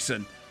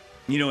Hendrickson,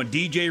 and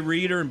DJ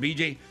Reader and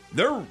BJ,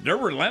 they're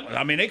relentless.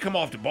 I mean, they come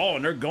off the ball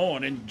and they're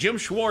going. And Jim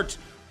Schwartz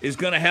is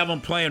going to have them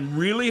playing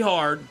really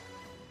hard.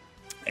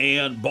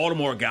 And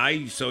Baltimore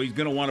guy, so he's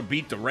going to want to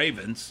beat the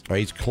Ravens. Oh,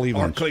 he's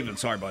Cleveland. Or Cleveland,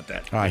 sorry about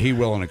that. He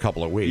will in a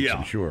couple of weeks, yeah.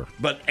 I'm sure.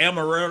 But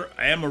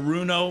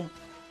Amaruno,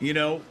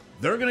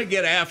 they're going to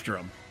get after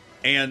him.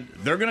 And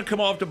they're going to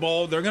come off the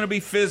ball. They're going to be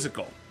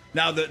physical.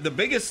 Now, the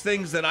biggest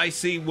things that I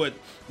see with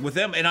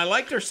them, and I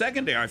like their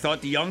secondary. I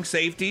thought the young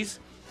safeties,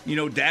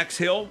 Dax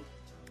Hill,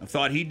 I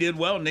thought he did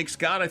well. Nick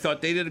Scott, I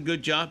thought they did a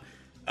good job.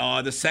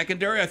 The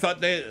secondary, I thought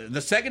the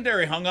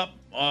secondary hung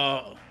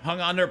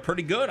on there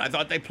pretty good. I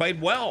thought they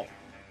played well.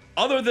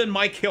 Other than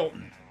Mike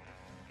Hilton,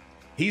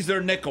 he's their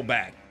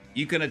nickelback.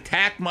 You can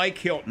attack Mike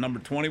Hilton, number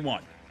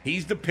 21.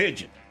 He's the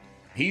pigeon.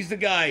 He's the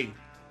guy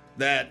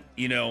that,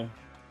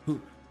 who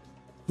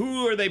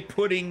are they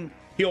putting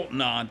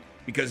Hilton on?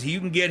 Because you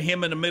can get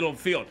him in the middle of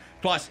the field.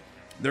 Plus,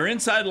 their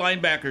inside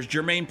linebackers,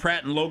 Jermaine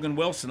Pratt and Logan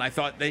Wilson, I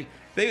thought they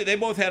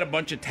both had a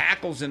bunch of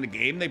tackles in the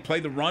game. They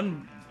played the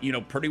run,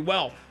 pretty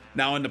well.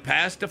 Now, in the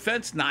pass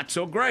defense, not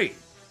so great.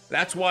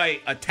 That's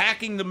why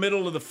attacking the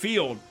middle of the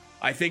field,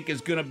 I think, is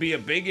going to be a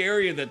big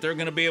area that they're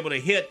going to be able to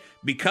hit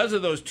because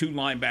of those two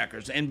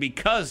linebackers and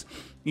because,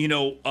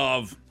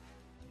 of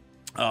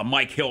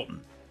Mike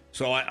Hilton.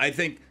 So I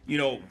think,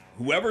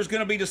 whoever's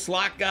going to be the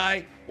slot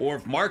guy, or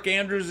if Mark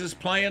Andrews is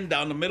playing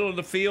down the middle of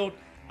the field,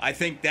 I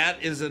think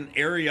that is an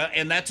area,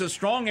 and that's a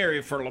strong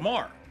area for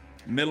Lamar.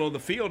 Middle of the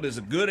field is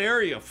a good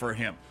area for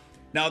him.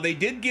 Now, they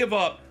did give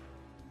up,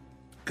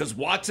 because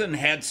Watson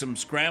had some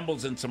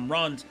scrambles and some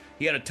runs.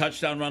 He had a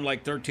touchdown run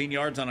like 13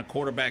 yards on a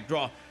quarterback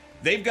draw.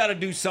 They've got to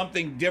do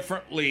something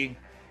differently,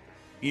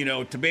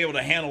 to be able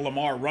to handle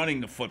Lamar running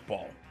the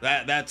football.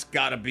 That's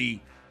got to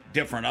be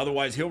different.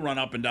 Otherwise, he'll run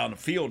up and down the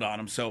field on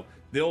him. So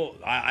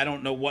I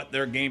don't know what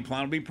their game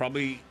plan will be,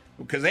 probably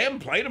because they haven't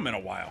played him in a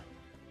while.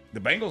 The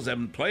Bengals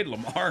haven't played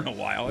Lamar in a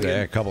while.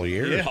 Yeah, a couple of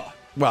years. Yeah.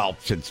 Well,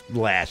 since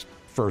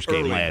first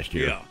game last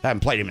year. Yeah. I haven't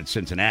played him in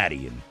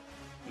Cincinnati.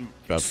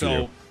 I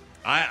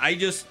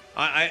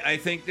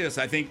think this.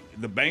 I think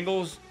the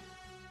Bengals,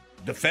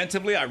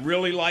 defensively, I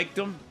really liked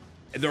them.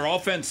 Their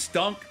offense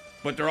stunk,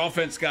 but their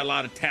offense got a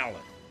lot of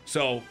talent.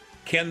 So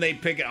can they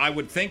pick it? I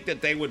would think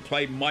that they would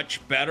play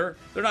much better.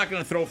 They're not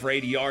going to throw for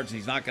 80 yards, and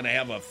he's not going to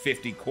have a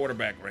 50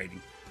 quarterback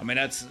rating. I mean,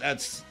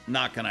 that's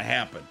not going to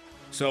happen.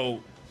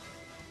 So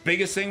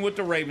biggest thing with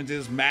the Ravens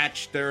is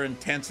match their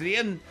intensity.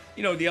 And,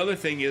 the other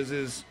thing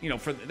is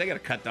they got to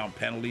cut down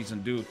penalties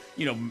and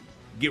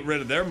get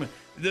rid of their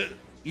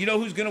you know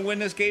who's going to win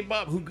this game,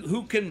 Bob?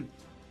 Who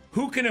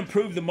can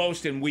improve the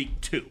most in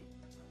week 2?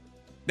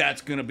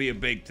 That's going to be a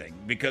big thing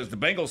because the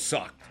Bengals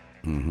sucked.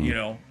 Mm-hmm. You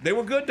know, they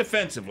were good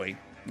defensively.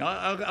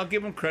 I'll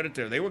give them credit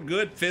there. They were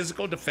good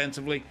physical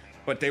defensively,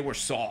 but they were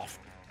soft,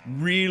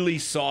 really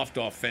soft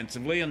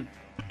offensively,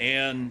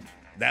 and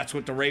that's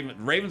what the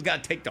Ravens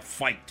got to take the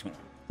fight to them.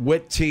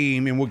 What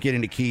team, and we'll get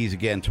into keys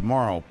again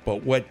tomorrow,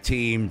 but what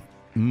team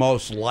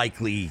most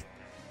likely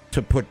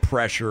to put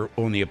pressure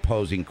on the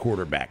opposing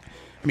quarterback?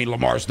 I mean,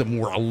 Lamar's the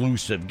more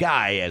elusive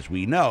guy, as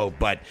we know,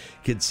 but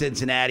could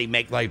Cincinnati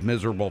make life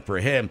miserable for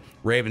him?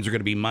 Ravens are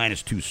going to be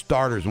 -2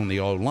 starters on the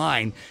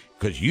O-line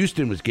because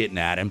Houston was getting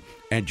at him,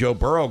 and Joe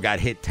Burrow got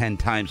hit 10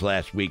 times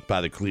last week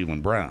by the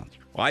Cleveland Browns.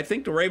 Well, I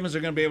think the Ravens are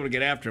going to be able to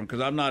get after him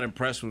because I'm not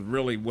impressed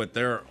with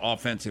their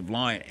offensive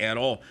line at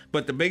all.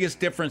 But the biggest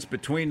difference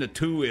between the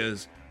two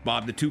is,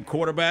 Bob, the two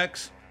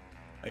quarterbacks,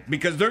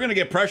 because they're going to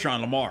get pressure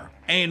on Lamar.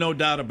 Ain't no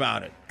doubt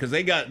about it. Because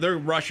their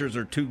rushers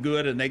are too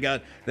good, and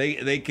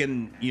they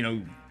can, you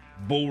know,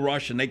 bull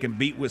rush, and they can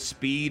beat with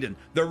speed, and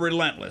they're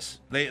relentless.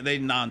 They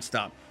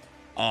nonstop.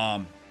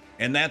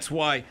 And that's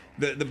why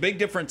the big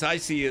difference I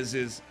see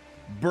is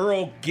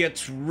Burrow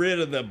gets rid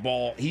of the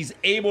ball. He's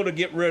able to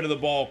get rid of the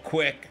ball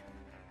quick,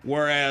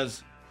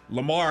 whereas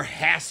Lamar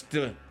has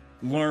to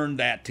learn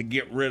that to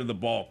get rid of the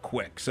ball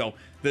quick. So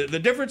the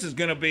difference is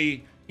going to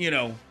be, you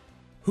know,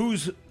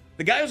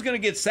 the guy who's going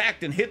to get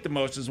sacked and hit the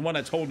most is the one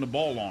that's holding the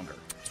ball longer.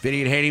 It's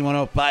Vinny and Haney,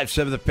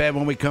 105.7 The Fan.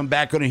 When we come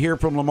back, going to hear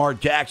from Lamar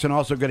Jackson.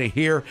 Also going to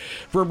hear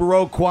from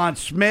Roquan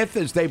Smith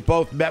as they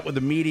both met with the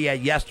media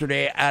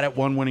yesterday out at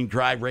one winning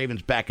drive.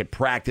 Ravens back at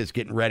practice,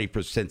 getting ready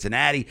for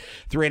Cincinnati.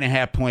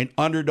 3.5-point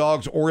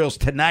underdogs. Orioles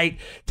tonight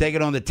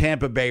taking on the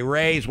Tampa Bay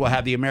Rays. We'll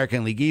have the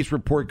American League East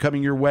report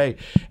coming your way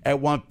at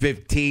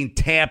 1:15.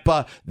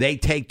 Tampa, they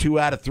take 2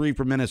 out of 3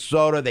 from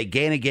Minnesota. They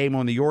gain a game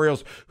on the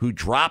Orioles, who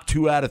dropped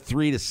 2 out of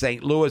 3 to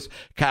St. Louis.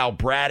 Kyle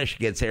Bradish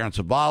against Aaron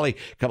Savali.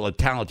 A couple of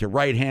talented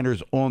right-handers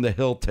on the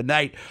hill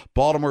tonight.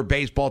 Baltimore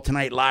baseball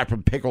tonight, live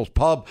from Pickles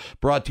Pub,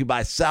 brought to you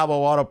by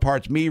Salvo Auto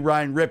Parts. Me,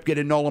 Ryan Ripken,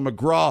 and Nolan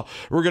McGraw.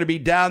 We're going to be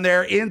down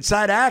there.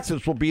 Inside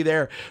Access will be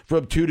there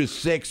from 2 to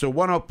 6. So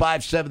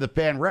 105.7 The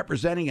Fan,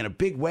 representing in a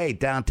big way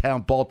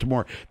downtown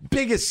Baltimore.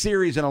 Biggest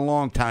series in a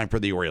long time for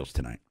the Orioles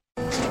tonight.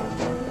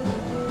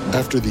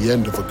 After the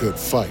end of a good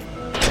fight,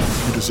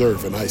 you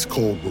deserve an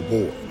ice-cold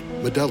reward.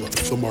 Modelo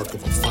is the mark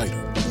of a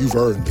fighter. You've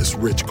earned this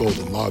rich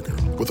golden lager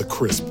with a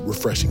crisp,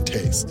 refreshing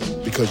taste.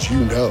 Because you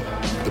know,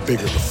 the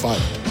bigger the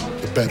fight,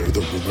 the better the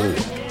reward.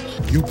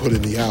 You put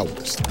in the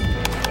hours,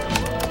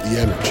 the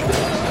energy,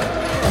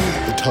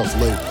 the tough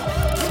labor.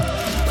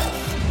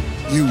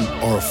 You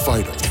are a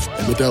fighter,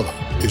 and Modelo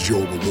is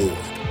your reward.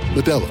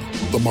 Modelo,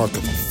 the mark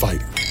of a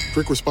fighter.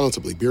 Drink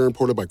responsibly. Beer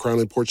imported by Crown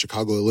Imports,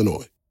 Chicago,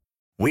 Illinois.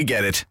 We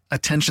get it.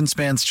 Attention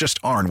spans just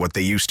aren't what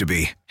they used to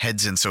be.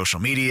 Heads in social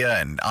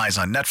media and eyes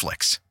on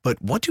Netflix. But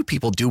what do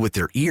people do with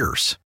their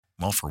ears?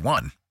 Well, for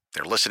one,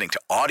 they're listening to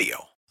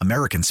audio.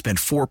 Americans spend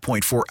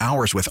 4.4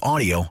 hours with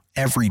audio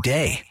every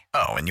day.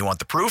 Oh, and you want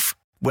the proof?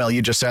 Well,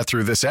 you just sat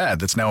through this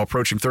ad that's now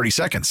approaching 30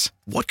 seconds.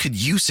 What could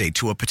you say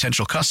to a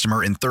potential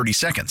customer in 30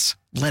 seconds?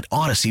 Let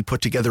Odyssey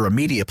put together a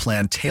media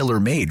plan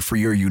tailor-made for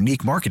your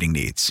unique marketing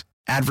needs.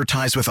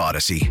 Advertise with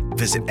Odyssey.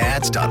 Visit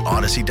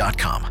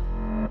ads.odyssey.com.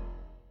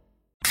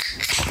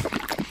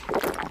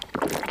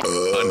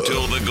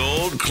 Until the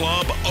Gold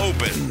Club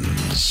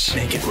opens.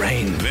 Make it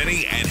rain.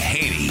 Vinny and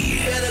Haney.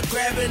 Better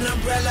grab an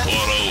umbrella.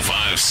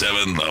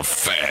 105.7 The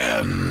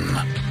Fan.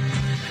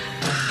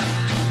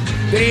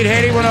 Vinny and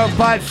Haney,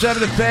 105.7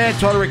 The Fan.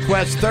 Total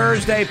Request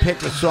Thursday. Pick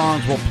the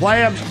songs. We'll play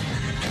them.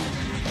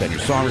 Send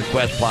your song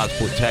request.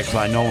 Plotsport text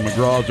line. Nolan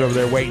McGraw's over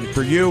there waiting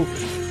for you.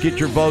 Get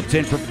your votes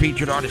in for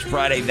Featured Artist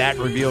Friday. That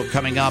reveal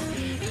coming up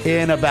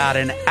in about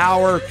an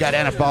hour. Got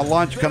NFL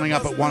lunch coming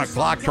up at 1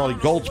 o'clock. Charlie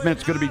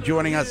Goldsmith's going to be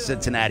joining us,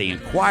 Cincinnati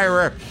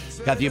Enquirer.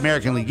 Got the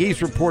American League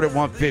East report at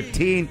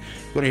 1:15.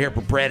 Going to hear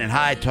from Brandon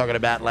Hyde talking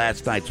about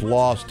last night's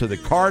loss to the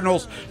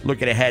Cardinals.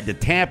 Looking ahead to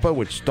Tampa,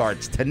 which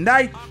starts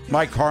tonight.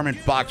 Mike Harmon,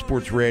 Fox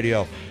Sports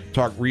Radio.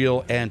 Talk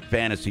real and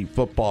fantasy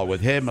football with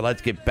him. But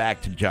let's get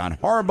back to John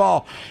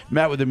Harbaugh.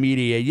 Met with the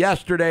media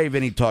yesterday.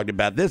 Vinny talked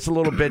about this a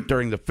little bit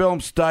during the film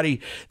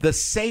study. The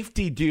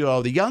safety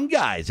duo, the young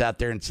guys out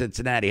there in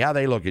Cincinnati, how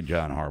they look at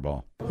John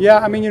Harbaugh? Yeah,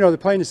 I mean, you know, they're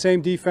playing the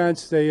same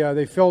defense.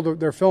 They're filling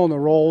the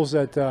roles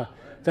that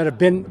have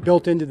been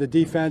built into the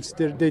defense.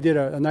 They did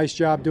a nice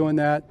job doing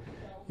that.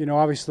 You know,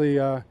 obviously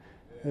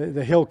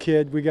the Hill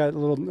kid, we got a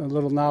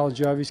little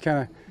knowledge of. He's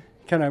kind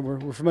of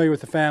we're familiar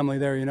with the family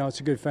there. You know,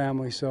 it's a good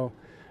family. So.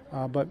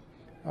 But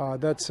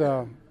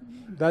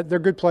they're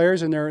good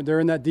players, and they're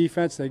in that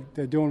defense.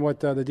 They're doing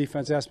what the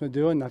defense asked them to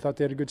do, and I thought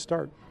they had a good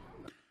start.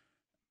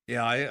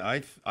 Yeah,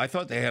 I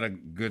thought they had a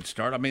good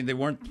start. I mean, they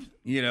weren't,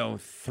 you know,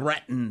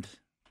 threatened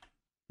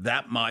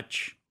that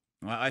much.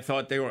 I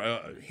thought they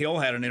were. Hill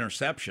had an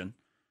interception,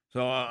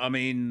 so I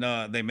mean,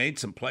 they made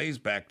some plays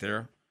back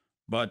there,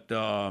 but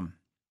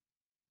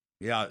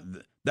yeah,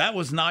 that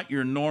was not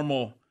your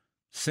normal.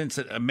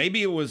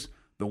 Maybe it was.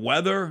 the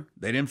weather,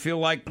 they didn't feel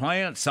like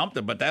playing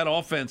something. But that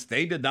offense,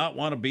 they did not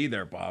want to be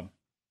there, Bob.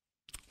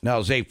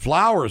 Now, Zay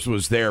Flowers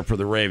was there for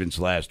the Ravens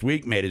last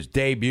week, made his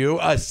debut,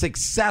 a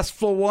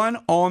successful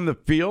one on the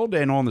field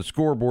and on the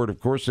scoreboard,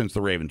 of course, since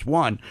the Ravens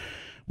won,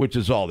 which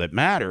is all that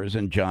matters.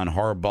 And John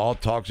Harbaugh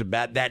talks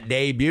about that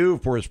debut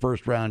for his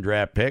first-round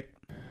draft pick.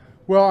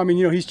 Well, I mean,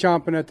 he's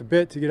chomping at the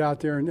bit to get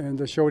out there and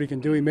to show what he can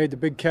do. He made the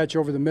big catch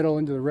over the middle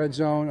into the red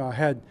zone,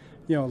 had,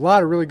 a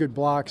lot of really good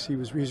blocks.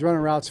 He's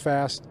running routes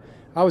fast.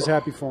 I was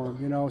happy for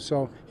him,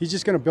 so he's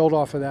just going to build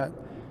off of that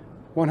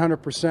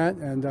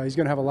 100%, and he's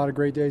going to have a lot of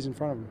great days in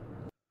front of him.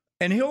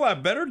 And he'll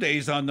have better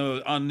days on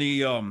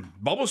the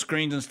bubble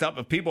screens and stuff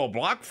if people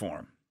block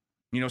for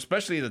him,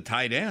 especially the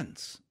tight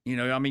ends.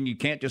 You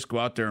can't just go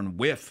out there and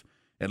whiff.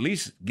 At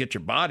least get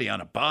your body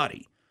on a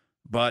body.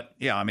 But,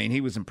 yeah, he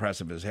was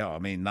impressive as hell.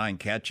 9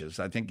 catches.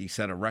 I think he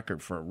set a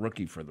record for a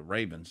rookie for the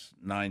Ravens,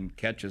 9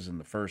 catches in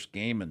the first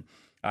game. And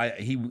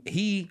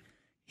he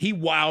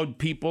wowed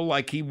people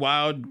like he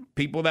wowed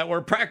people that were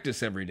at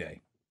practice every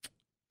day.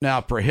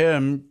 Now, for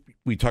him,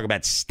 we talk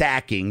about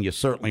stacking. You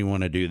certainly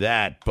want to do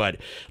that. But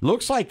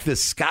looks like the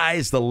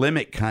sky's the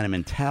limit kind of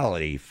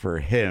mentality for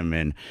him.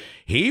 And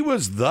he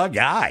was the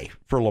guy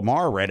for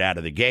Lamar right out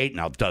of the gate.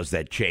 Now, does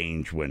that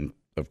change when,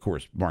 of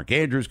course, Mark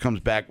Andrews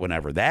comes back,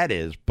 whenever that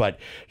is? But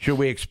should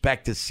we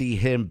expect to see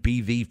him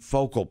be the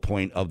focal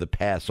point of the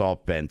pass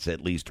offense,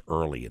 at least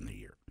early in the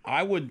year?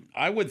 I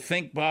would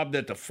think, Bob,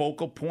 that the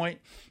focal point,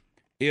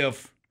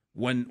 if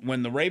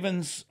when the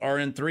Ravens are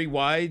in 3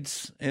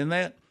 wides in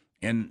that,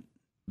 and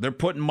they're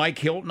putting Mike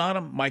Hilton on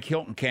him, Mike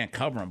Hilton can't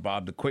cover him,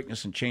 Bob, the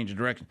quickness and change of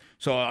direction.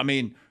 So,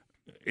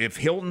 if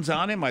Hilton's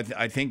on him, I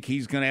think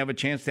he's going to have a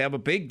chance to have a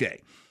big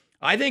day.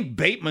 I think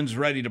Bateman's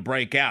ready to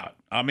break out.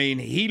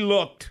 He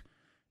looked,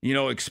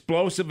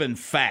 explosive and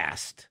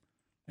fast.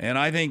 And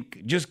I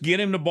think just get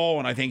him the ball,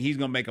 and I think he's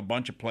going to make a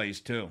bunch of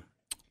plays too.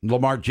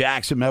 Lamar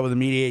Jackson met with the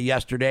media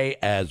yesterday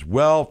as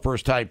well.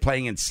 First time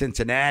playing in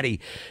Cincinnati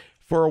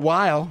for a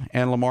while,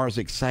 and Lamar's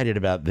excited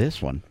about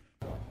this one.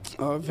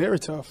 Very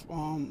tough.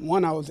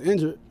 1, I was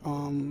injured.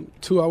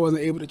 2, I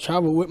wasn't able to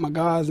travel with my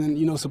guys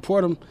and,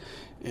 support them.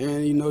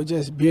 And,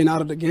 just being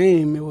out of the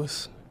game,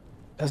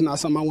 that's not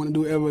something I want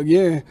to do ever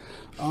again.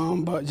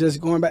 But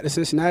just going back to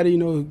Cincinnati,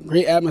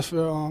 great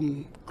atmosphere,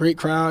 great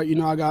crowd.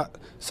 I got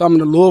some of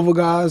the Louisville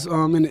guys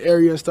in the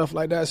area and stuff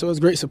like that. So it's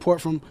great support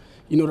from,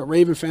 the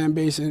Raven fan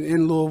base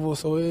in Louisville.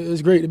 So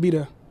it's great to be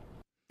there.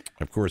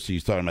 Of course,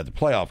 he's talking about the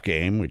playoff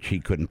game, which he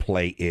couldn't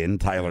play in.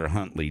 Tyler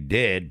Huntley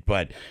did,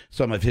 but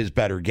some of his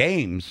better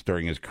games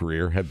during his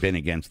career have been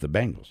against the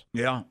Bengals.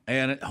 Yeah,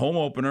 and home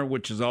opener,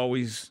 which is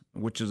always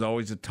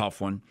a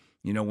tough one.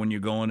 When you're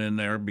going in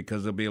there,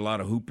 because there'll be a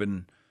lot of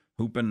hooping,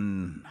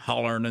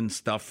 hollering and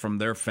stuff from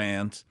their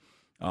fans.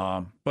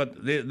 But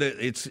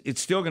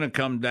it's still going to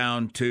come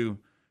down to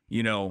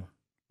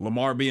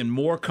Lamar being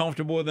more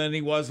comfortable than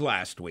he was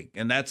last week,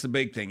 and that's the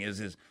big thing. Is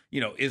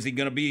he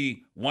going to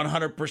be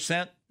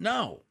 100%?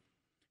 No.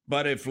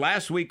 But if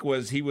last week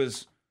he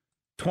was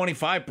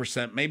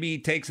 25%, maybe he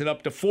takes it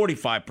up to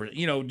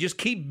 45%. Just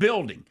keep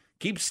building,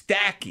 keep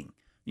stacking.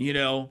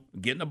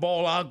 Getting the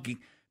ball out,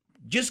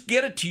 just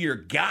get it to your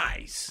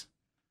guys.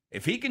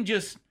 If he can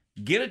just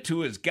get it to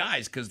his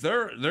guys, because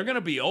they're going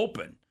to be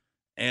open,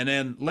 and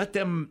then let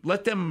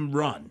them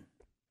run.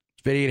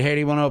 Vinny and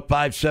Haney,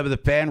 105.7 The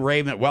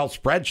Fan. Well,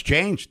 spread's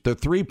changed. The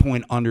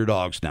 3-point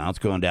underdogs now. It's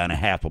going down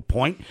 0.5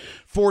 point.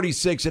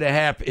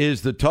 46.5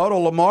 is the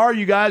total. Lamar,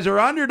 you guys are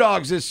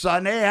underdogs this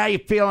Sunday. How you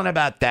feeling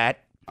about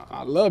that?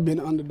 I love being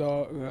an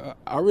underdog.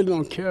 I really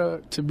don't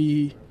care to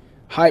be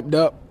hyped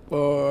up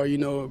or,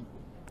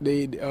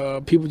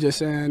 people just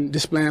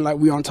displaying like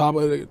we on top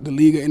of the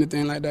league or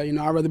anything like that.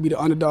 I'd rather be the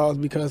underdogs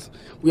because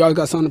we always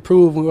got something to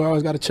prove and we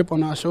always got a chip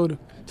on our shoulder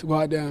to go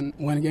out there and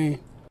win a game.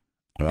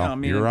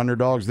 Well, you're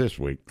underdogs this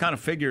week. Kind of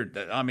figured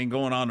that,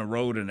 going on the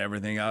road and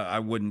everything, I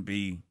would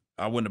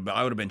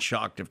have been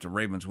shocked if the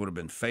Ravens would have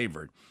been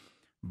favored.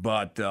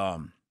 But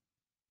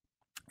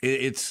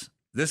this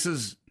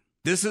is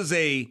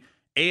a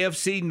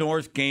AFC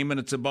North game, and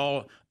it's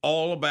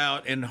all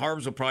about, and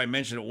Harbs will probably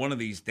mention it one of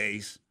these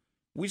days,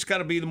 we just got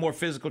to be the more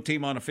physical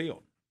team on the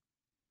field.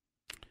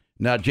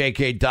 Now,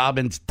 J.K.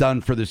 Dobbins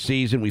done for the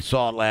season. We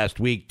saw it last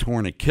week,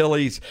 torn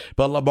Achilles.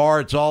 But, Lamar,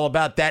 it's all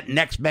about that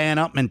next man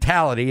up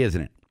mentality,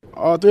 isn't it?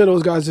 All 3 of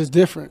those guys is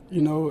different,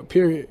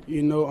 period.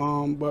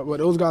 But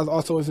those guys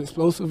also is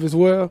explosive as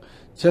well,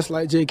 just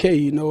like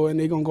J.K., and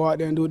they're going to go out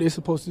there and do what they're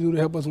supposed to do to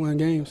help us win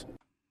games.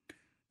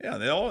 Yeah,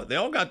 they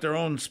all got their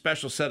own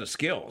special set of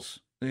skills.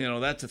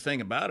 That's the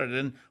thing about it.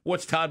 And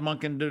what's Todd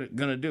Monken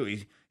going to do?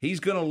 He's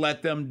going to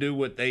let them do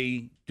what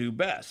they do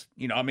best.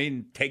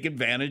 Take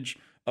advantage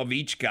of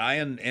each guy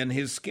and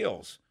his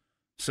skills.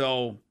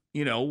 So,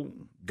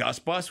 Gus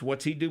Bus,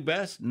 what's he do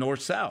best?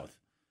 North-south.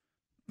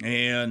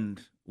 And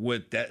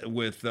with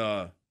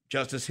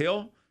Justice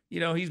Hill,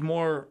 he's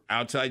more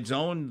outside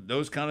zone,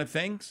 those kind of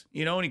things,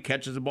 and he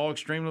catches the ball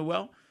extremely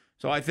well.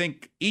 So I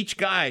think each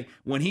guy,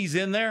 when he's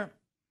in there,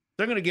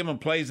 they're going to give him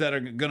plays that are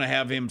going to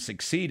have him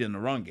succeed in the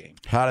run game.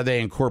 How do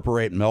they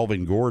incorporate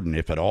Melvin Gordon,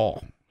 if at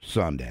all?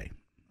 Sunday?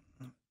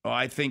 Well,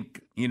 I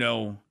think,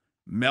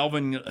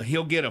 Melvin,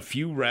 he'll get a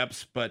few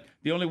reps, but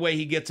the only way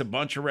he gets a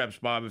bunch of reps,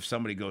 Bob, if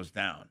somebody goes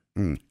down.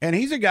 And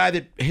he's a guy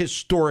that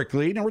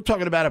historically, we're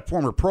talking about a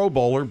former Pro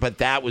Bowler, but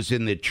that was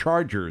in the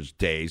Chargers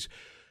days,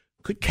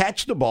 could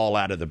catch the ball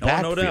out of the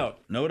backfield.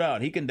 No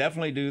doubt. He can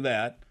definitely do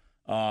that.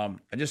 I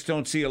just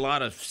don't see a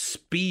lot of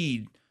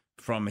speed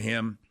from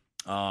him.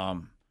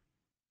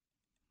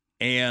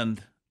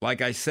 And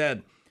like I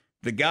said,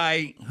 the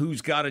guy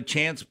who's got a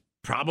chance,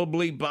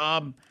 probably,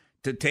 Bob,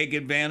 to take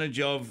advantage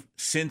of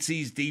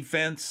Cincy's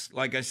defense.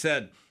 Like I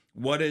said,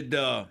 what did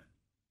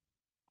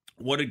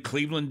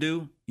Cleveland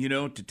do?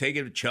 To take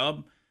it to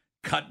Chubb,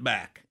 cut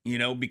back.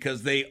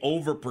 Because they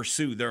over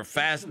pursue. They're a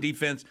fast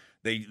defense.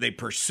 They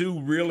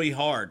pursue really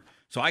hard.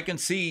 So I can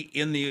see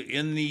in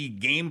the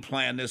game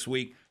plan this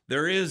week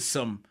there is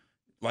some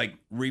like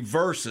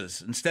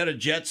reverses instead of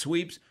jet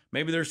sweeps.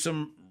 Maybe there's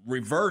some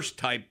reverse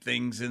type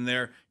things in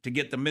there to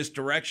get the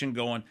misdirection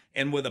going.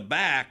 And with a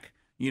back,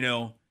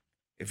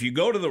 if you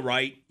go to the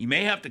right, you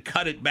may have to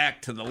cut it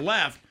back to the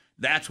left.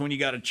 That's when you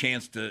got a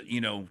chance to,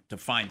 to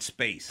find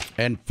space.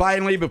 And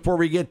finally, before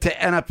we get to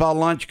NFL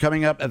lunch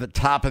coming up at the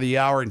top of the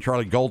hour, and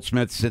Charlie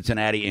Goldsmith,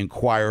 Cincinnati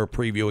Enquirer,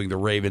 previewing the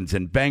Ravens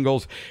and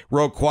Bengals.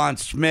 Roquan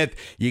Smith,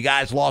 you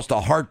guys lost a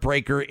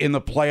heartbreaker in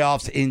the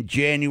playoffs in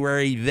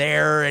January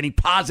there. Any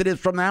positives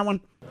from that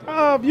one?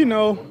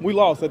 We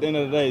lost at the end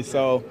of the day,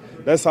 so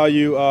that's how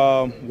you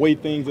weigh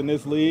things in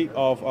this league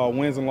of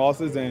wins and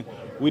losses, and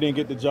we didn't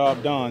get the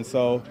job done.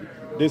 So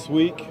this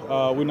week,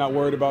 we're not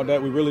worried about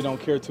that. We really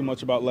don't care too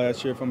much about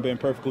last year, if I'm being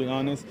perfectly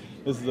honest.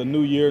 This is a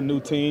new year,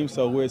 new team,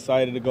 so we're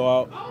excited to go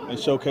out and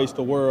showcase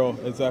the world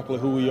exactly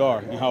who we are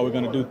and how we're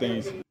going to do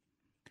things.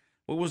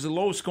 Well, it was a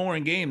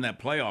low-scoring game, that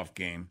playoff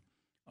game.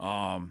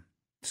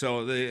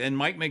 And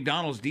Mike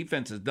McDonald's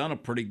defense has done a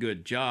pretty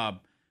good job,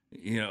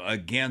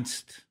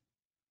 against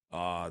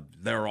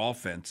their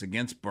offense,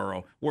 against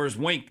Burrow. Whereas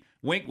Wink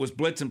was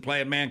blitzing,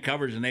 playing man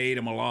coverage, and they ate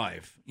him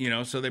alive.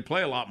 So they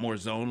play a lot more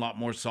zone, a lot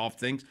more soft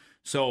things.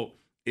 So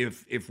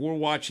if we're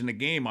watching the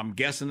game, I'm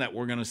guessing that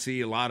we're going to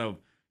see a lot of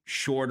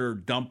shorter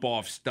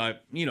dump-off stuff,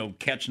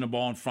 catching the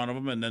ball in front of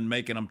them and then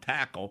making them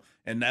tackle.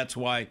 And that's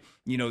why,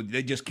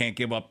 they just can't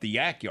give up the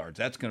yak yards.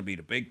 That's going to be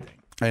the big thing.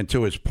 And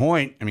to his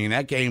point,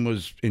 that game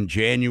was in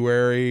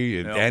January.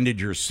 It ended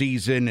your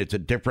season. It's a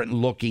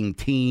different-looking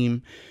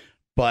team.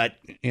 But,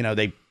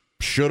 they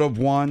should have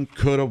won,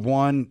 could have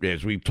won.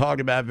 As we've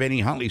talked about, Vinny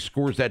Huntley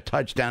scores that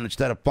touchdown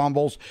instead of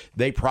fumbles.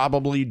 They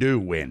probably do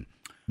win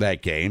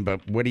that game.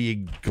 But what are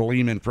you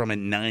gleaming from it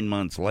 9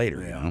 months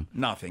later?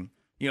 Nothing.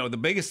 The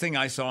biggest thing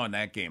I saw in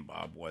that game,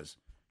 Bob, was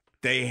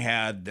they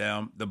had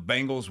the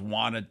Bengals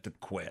wanted to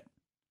quit.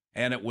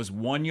 And it was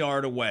 1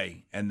 yard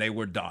away, and they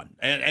were done.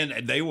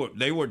 And they were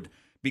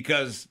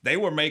because they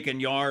were making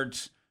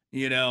yards,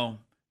 and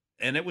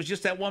it was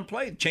just that one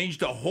play. It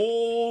changed the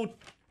whole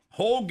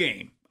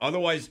game.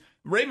 Otherwise,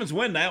 Ravens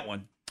win that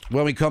one.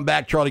 When we come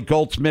back, Charlie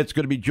Goldsmith's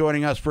going to be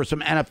joining us for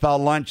some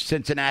NFL lunch.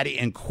 Cincinnati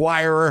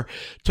Enquirer.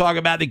 Talk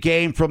about the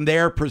game from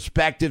their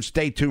perspective.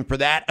 Stay tuned for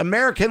that.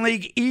 American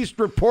League East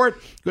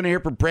report. Going to hear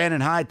from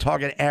Brandon Hyde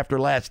talking after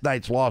last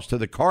night's loss to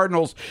the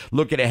Cardinals.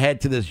 Looking ahead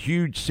to this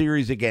huge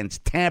series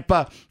against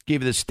Tampa.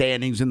 Give you the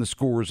standings and the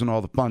scores and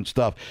all the fun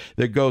stuff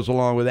that goes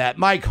along with that.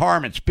 Mike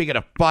Harmon, speaking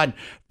of fun,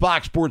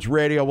 Fox Sports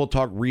Radio. We'll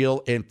talk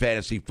real and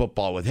fantasy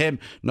football with him.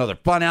 Another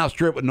Funhouse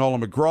trip with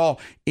Nolan McGraw.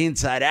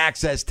 Inside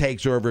Access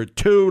takes over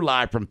 2,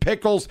 live from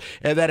Pickles.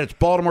 And then it's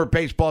Baltimore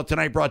baseball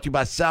tonight, brought to you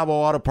by Salvo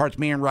Auto Parts.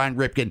 Me and Ryan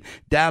Ripken,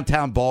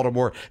 downtown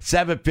Baltimore,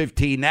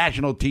 7:15,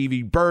 national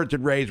TV, Birds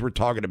and Rays. We're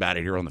talking about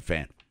it here on The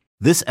Fan.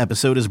 This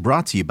episode is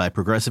brought to you by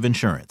Progressive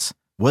Insurance.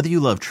 Whether you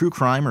love true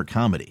crime or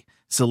comedy,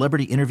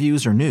 celebrity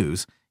interviews or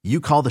news, you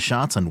call the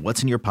shots on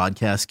what's in your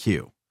podcast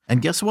queue.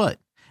 And guess what?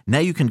 Now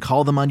you can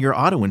call them on your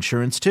auto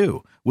insurance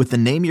too, with the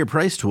Name Your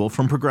Price tool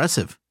from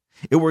Progressive.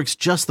 It works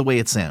just the way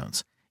it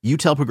sounds. You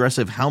tell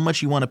Progressive how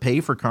much you want to pay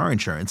for car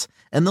insurance,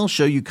 and they'll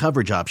show you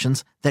coverage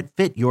options that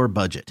fit your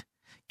budget.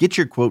 Get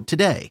your quote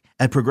today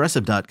at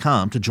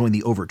Progressive.com to join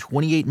the over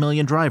 28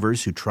 million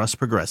drivers who trust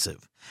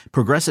Progressive.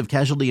 Progressive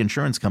Casualty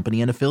Insurance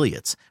Company and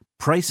Affiliates.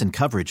 Price and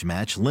coverage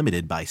match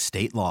limited by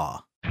state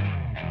law.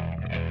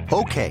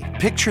 Okay,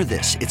 picture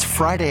this. It's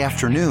Friday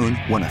afternoon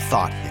when a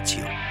thought hits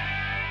you.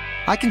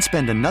 I can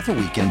spend another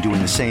weekend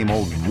doing the same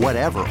old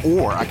whatever,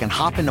 or I can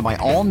hop into my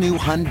all-new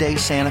Hyundai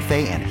Santa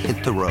Fe and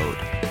hit the road.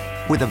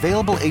 With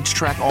available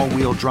H-Track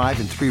all-wheel drive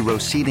and 3-row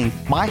seating,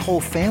 my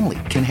whole family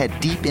can head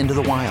deep into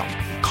the wild.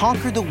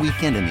 Conquer the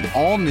weekend in the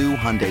all-new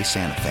Hyundai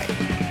Santa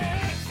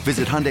Fe.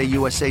 Visit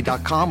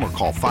HyundaiUSA.com or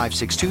call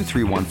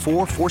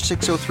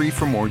 562-314-4603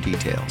 for more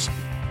details.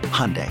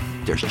 Hyundai,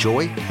 there's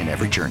joy in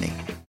every journey.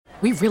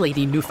 We really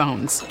need new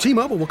phones.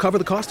 T-Mobile will cover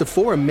the cost of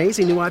 4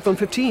 amazing new iPhone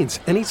 15s,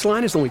 and each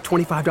line is only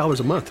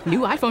 $25 a month. New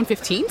iPhone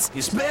 15s?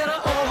 It's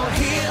better over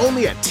here.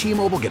 Only at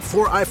T-Mobile, get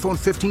 4 iPhone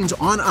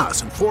 15s on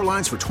us and 4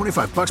 lines for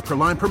 $25 per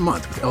line per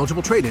month with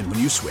eligible trade-in when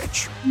you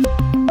switch.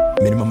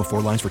 Minimum of 4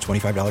 lines for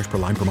 $25 per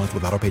line per month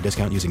with autopay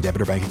discount using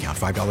debit or bank account.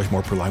 $5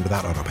 more per line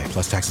without autopay,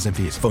 plus taxes and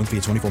fees. Phone fee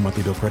at 24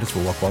 monthly bill credits for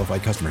well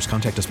qualified customers.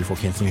 Contact us before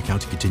canceling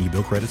account to continue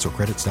bill credits or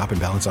credit stop and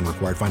balance on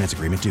required finance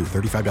agreement due.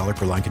 $35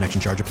 per line connection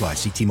charge applies.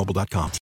 See T-Mobile.com.